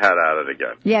and we had at it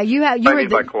again. Yeah, you were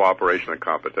by cooperation and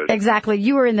competition. Exactly.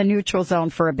 You were in the neutral zone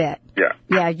for a bit. Yeah.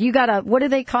 Yeah, you got to, what do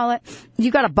they call it?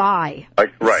 You got to buy,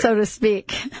 right. so to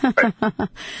speak. Right.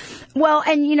 Well,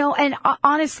 and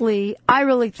honestly, I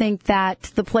really think that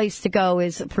the place to go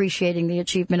is appreciating the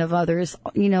achievement of others,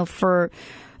 for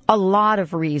a lot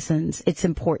of reasons. It's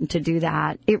important to do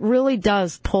that. It really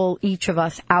does pull each of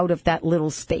us out of that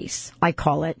little space. I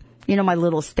call it, my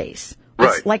little space.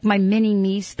 Right. It's like my mini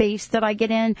me space that I get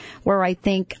in, where I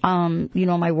think,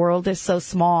 my world is so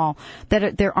small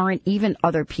that there aren't even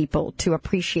other people to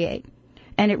appreciate.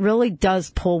 And it really does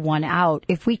pull one out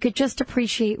if we could just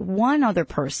appreciate one other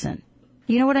person.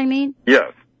 You know what I mean?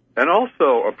 Yes. And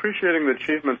also, appreciating the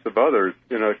achievements of others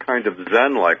in a kind of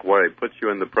Zen-like way puts you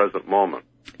in the present moment.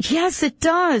 Yes, it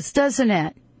does, doesn't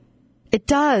it? It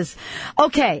does.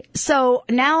 Okay, so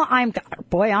now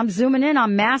I'm zooming in.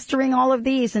 I'm mastering all of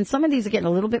these, and some of these are getting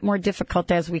a little bit more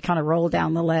difficult as we kind of roll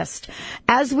down the list.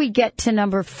 As we get to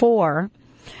number 4,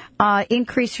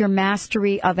 increase your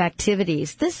mastery of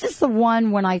activities. This is the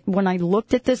one when I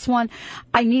looked at this one,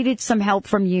 I needed some help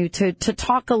from you to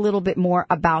talk a little bit more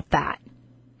about that.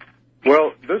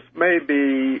 Well, this may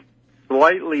be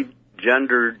slightly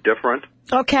gender different.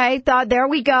 Okay, there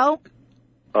we go.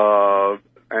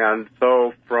 And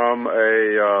so from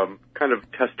a kind of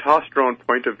testosterone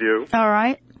point of view, all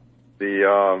right,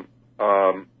 there's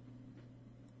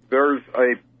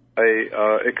a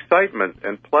excitement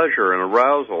and pleasure and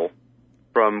arousal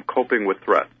from coping with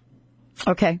threats.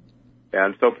 Okay.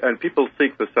 And people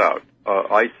seek this out.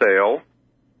 I sail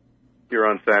here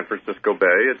on San Francisco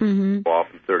Bay. It's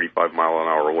often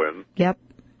 35-mile-an-hour winds. Yep.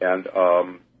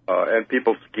 And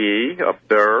people ski up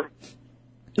there.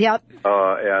 Yep.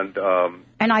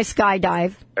 And I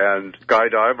skydive. And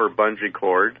skydive or bungee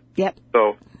cord. Yep.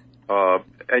 So,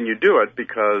 and you do it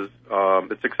because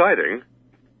it's exciting,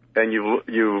 and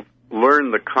you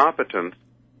learn the competence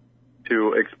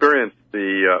to experience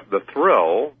the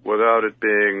thrill without it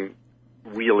being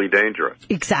really dangerous.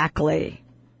 Exactly.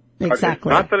 Exactly.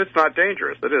 Not that it's not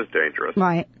dangerous. It is dangerous.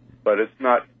 Right. But it's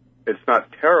not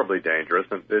terribly dangerous.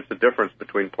 And it's the difference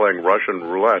between playing Russian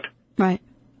roulette. Right.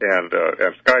 And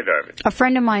skydiving. A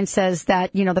friend of mine says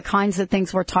that, the kinds of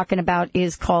things we're talking about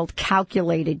is called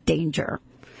calculated danger.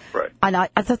 Right. And I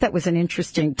thought that was an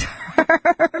interesting term.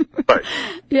 Right.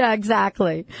 Yeah,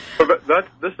 exactly. But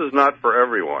this is not for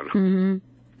everyone. Mm-hmm.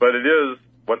 But it is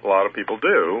what a lot of people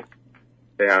do.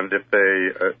 And if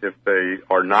they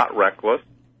are not reckless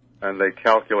and they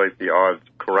calculate the odds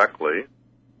correctly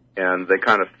and they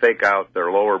kind of fake out their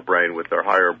lower brain with their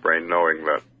higher brain, knowing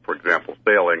that, for example,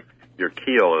 sailing, your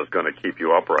keel is going to keep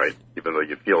you upright, even though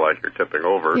you feel like you're tipping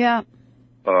over. Yeah.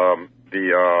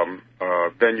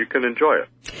 Then you can enjoy it.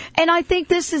 And I think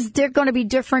this is going to be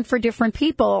different for different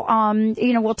people.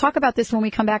 We'll talk about this when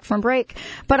we come back from break.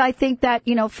 But I think that,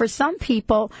 for some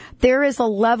people, there is a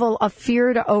level of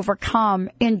fear to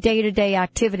overcome in day-to-day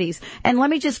activities. And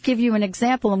let me just give you an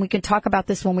example, and we can talk about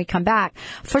this when we come back.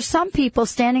 For some people,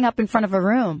 standing up in front of a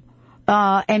room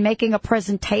and making a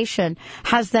presentation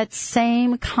has that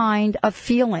same kind of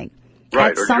feeling.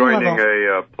 Right, or joining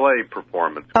a play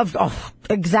performance.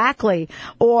 Exactly.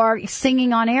 Or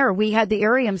singing on air. We had the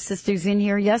Arium sisters in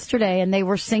here yesterday, and they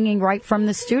were singing right from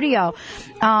the studio.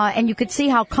 And you could see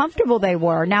how comfortable they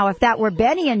were. Now, if that were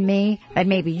Benny and me, and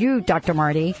maybe you, Dr.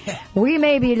 Marty, we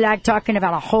may be talking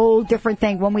about a whole different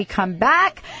thing. When we come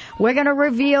back, we're going to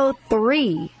reveal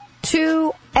 3,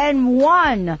 2, and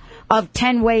 1 of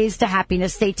 10 ways to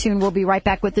happiness. Stay tuned. We'll be right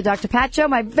back with the Dr. Pat Show.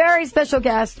 My very special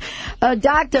guest,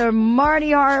 Dr.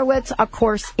 Marty Horowitz, A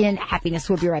Course in Happiness.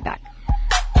 We'll be right back.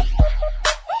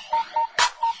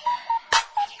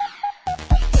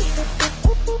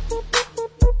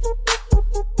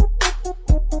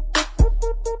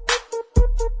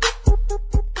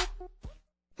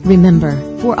 Remember,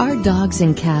 for our dogs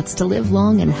and cats to live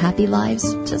long and happy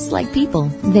lives, just like people,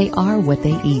 they are what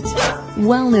they eat.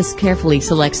 Wellness carefully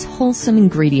selects wholesome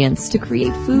ingredients to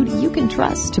create food you can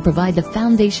trust to provide the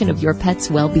foundation of your pet's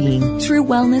well-being. True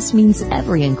wellness means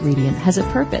every ingredient has a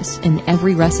purpose in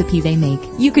every recipe they make.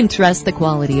 You can trust the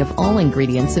quality of all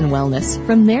ingredients in wellness,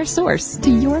 from their source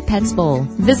to your pet's bowl.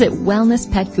 Visit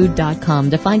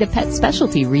wellnesspetfood.com to find a pet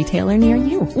specialty retailer near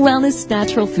you. Wellness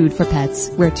natural food for pets,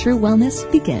 where true wellness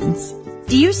begins.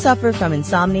 Do you suffer from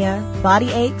insomnia, body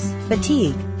aches,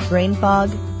 fatigue, brain fog,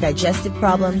 digestive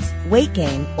problems, weight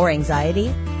gain, or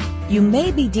anxiety? You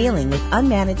may be dealing with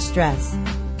unmanaged stress.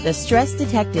 The Stress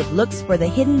Detective looks for the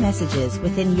hidden messages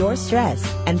within your stress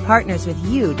and partners with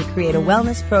you to create a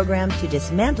wellness program to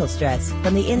dismantle stress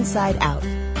from the inside out.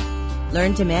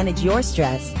 Learn to manage your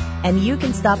stress, and you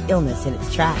can stop illness in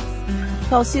its tracks.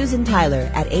 Call Susan Tyler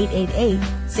at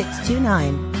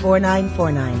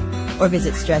 888-629-4949 or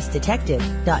visit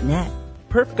stressdetective.net.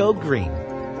 Perf Go Green.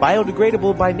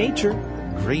 Biodegradable by nature,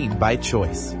 green by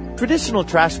choice. Traditional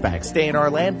trash bags stay in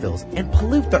our landfills and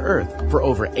pollute the earth for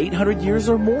over 800 years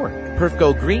or more. Perf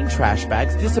Go Green trash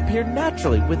bags disappear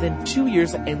naturally within 2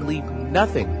 years and leave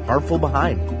nothing harmful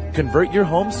behind. Convert your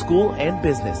home, school, and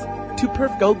business to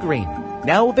Perf Go Green.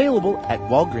 Now available at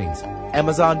Walgreens,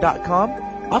 Amazon.com,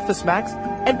 OfficeMax,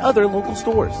 and other local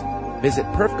stores. Visit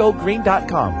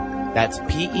perfgogreen.com. That's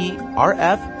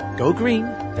PERF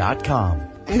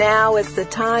Now is the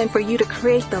time for you to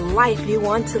create the life you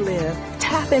want to live.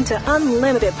 Tap into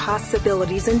unlimited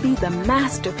possibilities and be the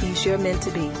masterpiece you're meant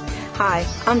to be. Hi,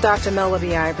 I'm Dr.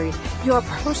 Melody Ivory, your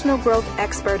personal growth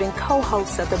expert and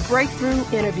co-host of the Breakthrough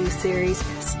Interview Series,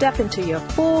 Step Into Your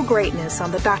Full Greatness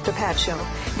on the Dr. Pat Show.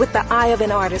 With the eye of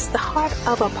an artist, the heart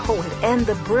of a poet, and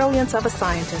the brilliance of a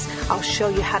scientist, I'll show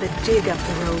you how to dig up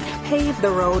the road, pave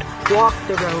the road, walk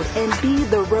the road, and be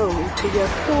the road to your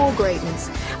full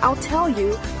greatness. I'll tell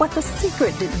you what the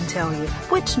secret didn't tell you,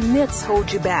 which myths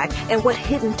hold you back, and what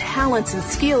hidden talents and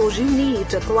skills you need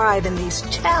to thrive in these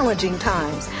challenging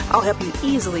times. I'll help you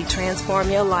easily transform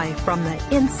your life from the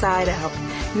inside out.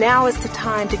 Now is the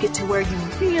time to get to where you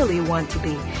really want to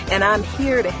be, and I'm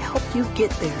here to help you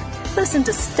get there. Listen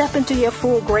to Step Into Your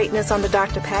Full Greatness on the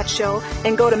Dr. Pat Show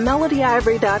and go to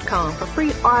melodyivory.com for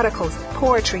free articles,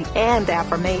 poetry, and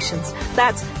affirmations.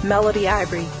 That's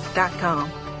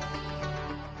melodyivory.com.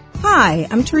 Hi,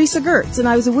 I'm Teresa Gertz, and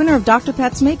I was a winner of Dr.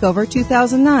 Pat's Makeover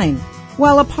 2009.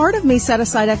 While a part of me set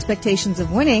aside expectations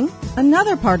of winning,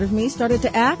 another part of me started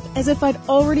to act as if I'd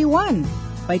already won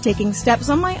by taking steps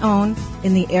on my own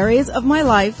in the areas of my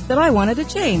life that I wanted to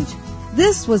change.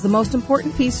 This was the most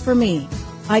important piece for me.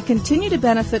 I continue to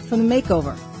benefit from the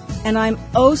makeover, and I'm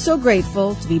oh so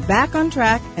grateful to be back on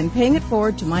track and paying it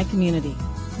forward to my community.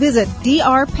 Visit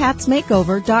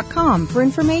drpatsmakeover.com for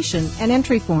information and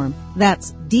entry form.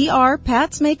 That's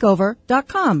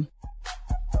drpatsmakeover.com.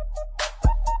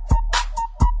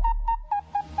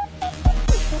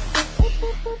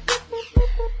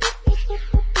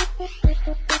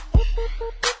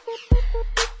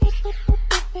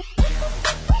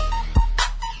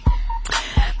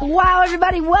 Wow,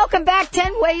 everybody, welcome back.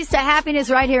 10 Ways to Happiness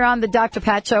right here on the Dr.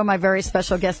 Pat Show. My very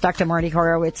special guest, Dr. Mardi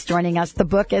Horowitz, joining us. The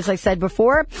book, as I said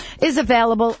before, is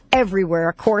available everywhere,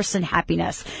 A Course in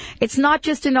Happiness. It's not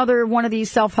just another one of these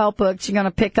self-help books you're going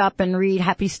to pick up and read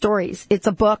happy stories. It's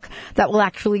a book that will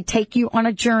actually take you on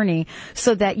a journey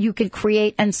so that you can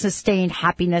create and sustain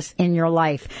happiness in your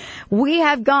life. We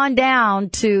have gone down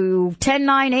to 10,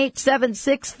 9, 8, 7,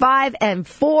 6, 5, and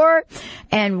 4,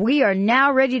 and we are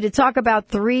now ready to talk about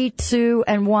 3, 2,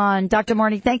 and 1. Dr.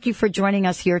 Mardi, thank you for joining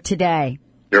us here today.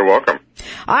 You're welcome.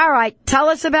 All right. Tell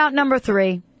us about number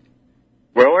 3.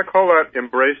 Well, I call that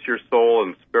embrace your soul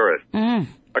and spirit. I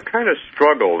kind of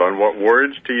struggled on what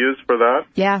words to use for that.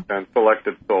 Yeah. And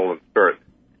selected soul and spirit.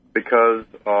 Because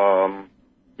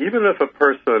even if a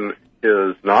person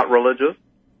is not religious,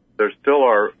 there still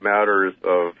are matters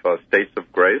of states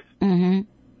of grace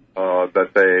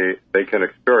that they can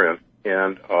experience.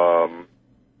 And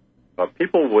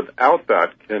people without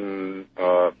that can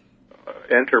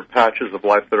enter patches of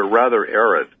life that are rather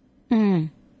arid.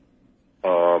 And,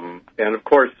 of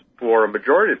course, for a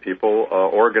majority of people,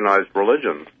 organized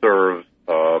religion serves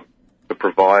to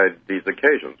provide these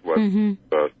occasions, whether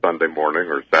Sunday morning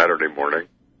or Saturday morning,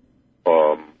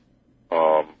 or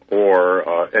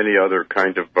any other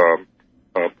kind of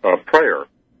prayer.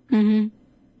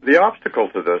 The obstacle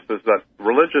to this is that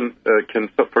religion can,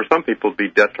 for some people, be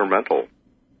detrimental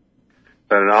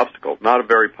and an obstacle, not a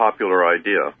very popular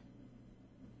idea.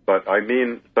 But I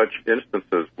mean such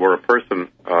instances where a person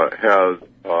has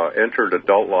entered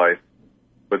adult life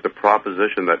with the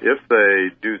proposition that if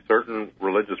they do certain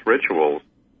religious rituals,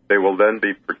 they will then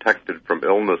be protected from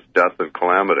illness, death, and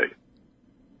calamity.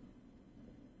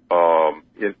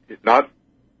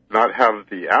 Not have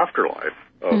the afterlife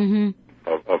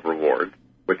of reward,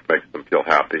 which makes them feel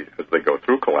happy as they go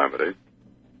through calamities,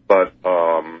 but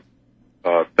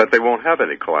that they won't have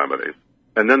any calamities.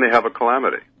 And then they have a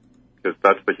calamity, because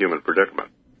that's the human predicament.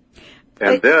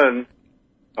 And then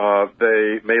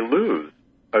they may lose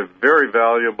a very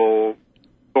valuable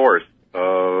source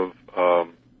of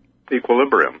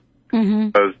equilibrium,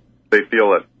 because they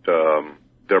feel that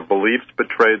their beliefs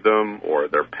betrayed them, or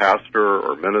their pastor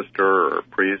or minister or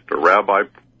priest or rabbi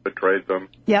betrayed them,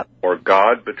 or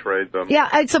God betrayed them. Yeah,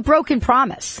 it's a broken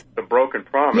promise. A broken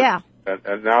promise. Yeah.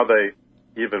 And now they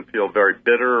even feel very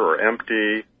bitter or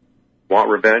empty, want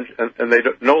revenge, and they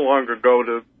no longer go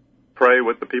to pray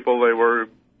with the people they were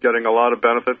getting a lot of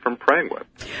benefit from praying with.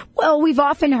 Well, we've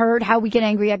often heard how we get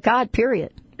angry at God,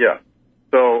 period. Yeah.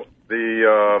 So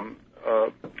the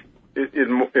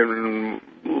in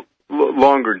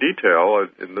longer detail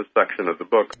in this section of the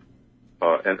book,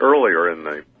 and earlier in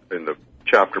the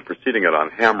chapter preceding it on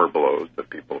hammer blows that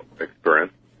people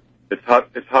experience,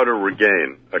 it's how to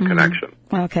regain a connection.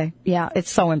 Okay. Yeah, it's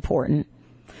so important.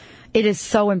 It is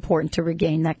so important to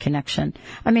regain that connection.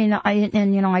 I mean,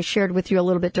 I shared with you a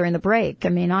little bit during the break. I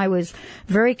mean, I was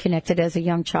very connected as a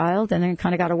young child and then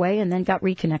kind of got away and then got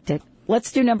reconnected.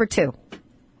 Let's do number 2.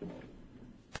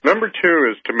 Number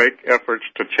 2 is to make efforts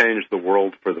to change the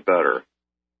world for the better.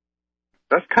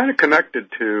 That's kind of connected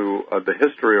to the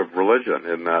history of religion,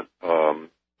 in that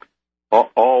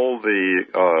all the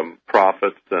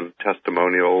prophets and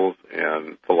testimonials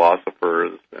and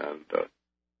philosophers and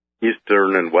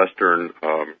Eastern and Western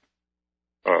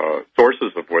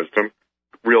sources of wisdom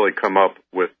really come up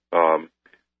with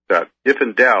that if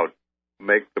in doubt,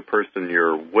 make the person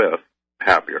you're with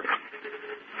happier.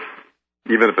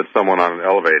 Even if it's someone on an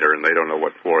elevator and they don't know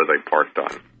what floor they parked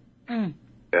on.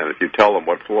 And if you tell them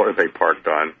what floor they parked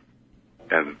on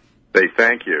and they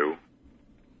thank you,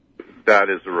 that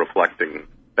is a reflecting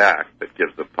back that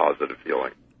gives a positive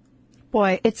feeling.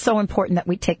 Boy, it's so important that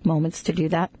we take moments to do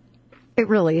that. It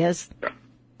really is. Yeah.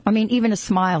 I mean, even a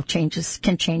smile can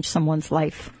change someone's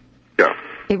life. Yeah.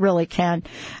 It really can.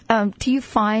 Do you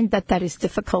find that is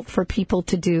difficult for people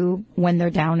to do when they're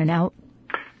down and out?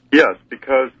 Yes,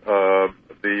 because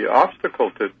the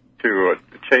obstacle to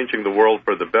changing the world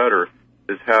for the better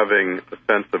is having a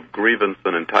sense of grievance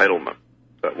and entitlement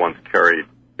that one's carried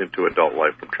into adult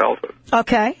life from childhood.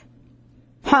 Okay.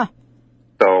 Huh.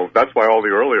 So that's why all the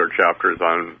earlier chapters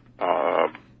on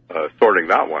sorting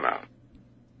that one out.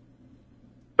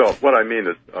 So what I mean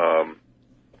is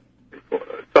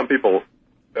some people,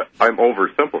 I'm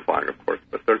oversimplifying, of course,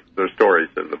 but there's stories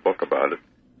in the book about it.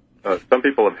 Some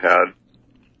people have had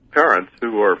parents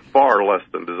who are far less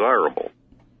than desirable,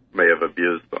 may have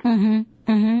abused them.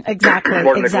 Exactly.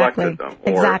 Or neglected them.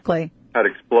 Or Exactly. had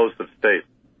explosive states.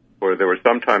 where they were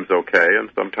sometimes okay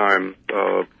and sometimes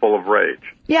full of rage.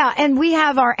 Yeah, and we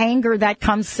have our anger that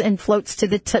comes and floats to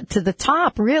the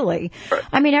top, really. Right.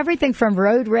 I mean, everything from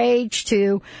road rage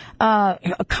to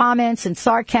comments and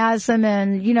sarcasm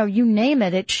and, you name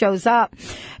it, it shows up.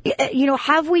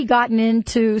 Have we gotten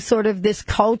into sort of this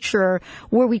culture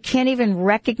where we can't even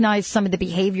recognize some of the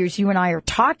behaviors you and I are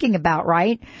talking about,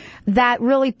 right, that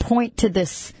really point to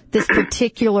this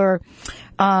particular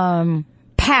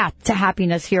path to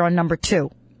happiness here on number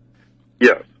 2?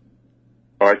 Yes.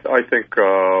 I think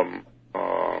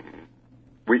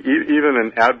we even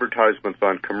in advertisements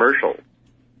on commercials,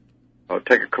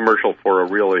 take a commercial for a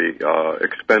really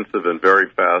expensive and very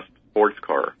fast sports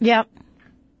car. Yep.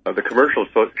 The commercial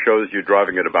shows you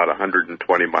driving at about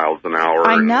 120 miles an hour.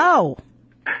 I know.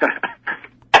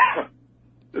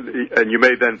 And you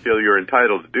may then feel you're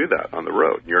entitled to do that on the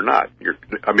road. You're not.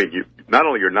 Not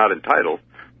only you're not entitled,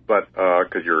 but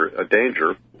because you're a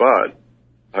danger, but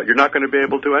you're not going to be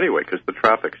able to anyway because the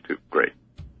traffic's too great.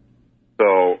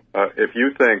 So if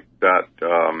you think that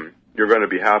you're going to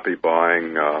be happy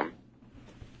buying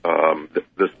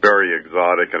this very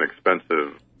exotic and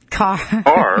expensive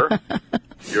car,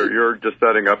 you're just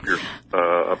setting up your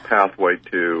a pathway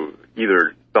to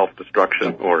either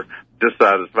self-destruction or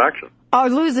dissatisfaction. Or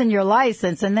losing your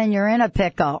license, and then you're in a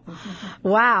pickle.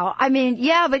 Wow. I mean,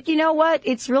 yeah, but you know what?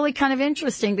 It's really kind of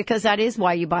interesting because that is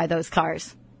why you buy those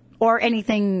cars. Or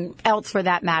anything else for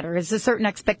that matter. It's a certain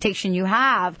expectation you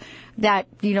have that,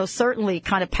 certainly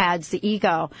kind of pads the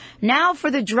ego. Now for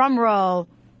the drum roll.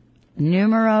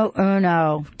 Numero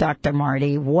uno, Dr.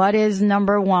 Marty. What is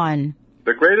number 1?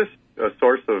 The greatest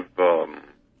source of,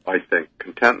 I think,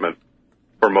 contentment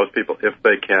for most people, if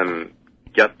they can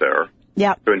get there,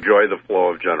 to enjoy the flow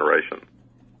of generations.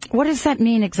 What does that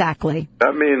mean exactly?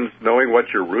 That means knowing what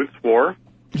your roots were,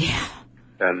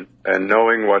 and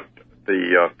knowing what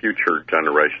the future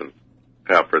generations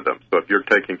have for them. So if you're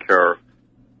taking care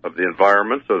of the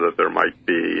environment so that there might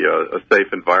be a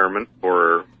safe environment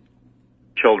for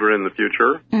children in the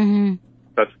future,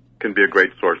 that can be a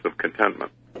great source of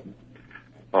contentment.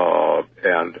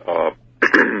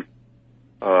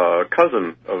 A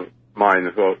cousin of mine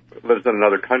who lives in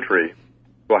another country,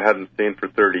 who I hadn't seen for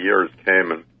 30 years,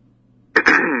 came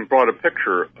and brought a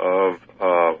picture of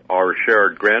our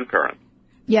shared grandparents.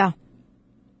 Yeah.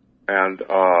 And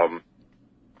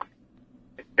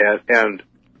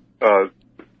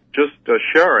just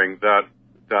sharing that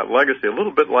legacy, a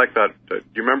little bit like that. Do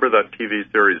you remember that TV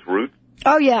series Roots?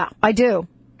 Oh yeah, I do.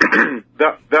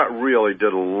 That really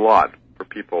did a lot for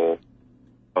people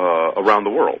around the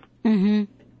world,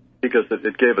 because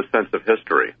it gave a sense of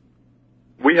history.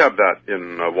 We have that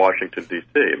in Washington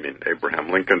D.C. I mean, Abraham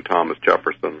Lincoln, Thomas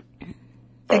Jefferson,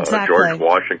 George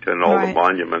Washington, all the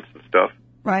monuments and stuff.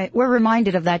 Right. We're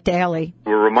reminded of that daily.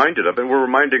 We're reminded of it, and we're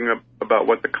reminding about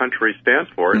what the country stands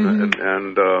for,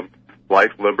 and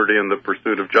life, liberty, and the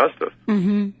pursuit of justice.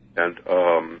 And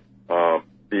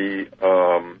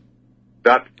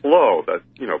that flow that,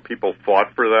 people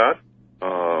fought for that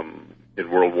in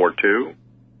World War II,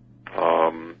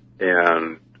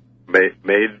 and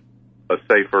made a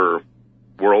safer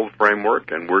world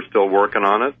framework, and we're still working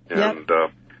on it, and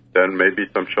then maybe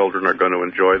some children are going to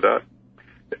enjoy that.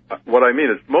 What I mean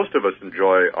is most of us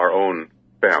enjoy our own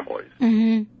families,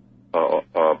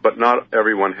 but not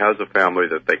everyone has a family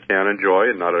that they can enjoy,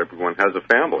 and not everyone has a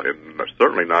family, and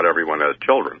certainly not everyone has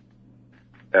children.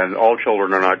 And all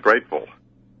children are not grateful.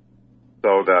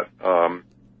 So that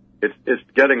it's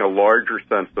getting a larger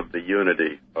sense of the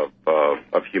unity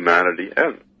of humanity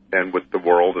and with the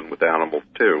world and with animals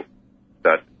too,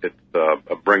 that it's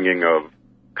a bringing of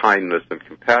kindness and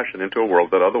compassion into a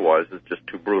world that otherwise is just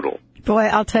too brutal. Boy,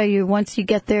 I'll tell you, once you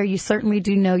get there, you certainly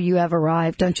do know you have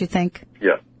arrived, don't you think?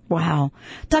 Yes. Wow.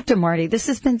 Dr. Marty, this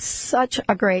has been such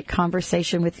a great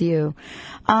conversation with you.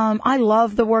 I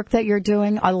love the work that you're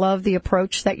doing. I love the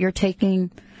approach that you're taking,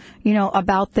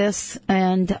 about this.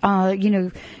 And,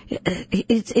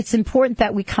 it's important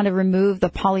that we kind of remove the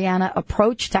Pollyanna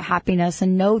approach to happiness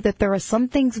and know that there are some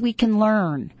things we can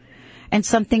learn and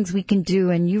some things we can do.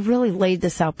 And you really laid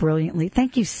this out brilliantly.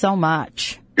 Thank you so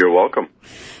much. You're welcome.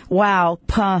 Wow.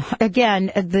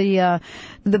 Again, the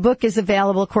book is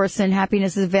available, of course, and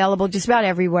happiness is available just about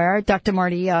everywhere. Dr.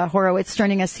 Marty Horowitz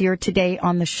joining us here today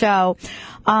on the show.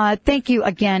 Thank you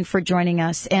again for joining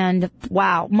us. And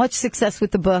wow, much success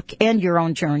with the book and your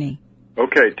own journey.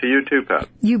 Okay, to you too, Pat.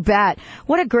 You bet.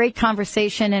 What a great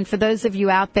conversation. And for those of you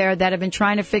out there that have been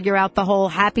trying to figure out the whole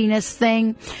happiness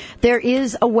thing, there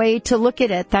is a way to look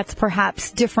at it that's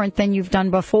perhaps different than you've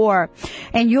done before.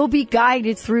 And you'll be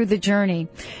guided through the journey.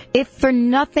 If for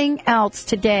nothing else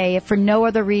today, if for no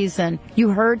other reason, you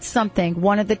heard something,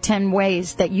 one of the 10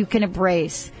 ways that you can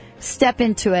embrace, step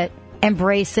into it,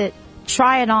 embrace it,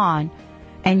 try it on,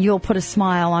 and you'll put a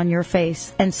smile on your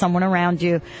face and someone around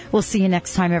you. We'll see you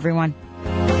next time, everyone.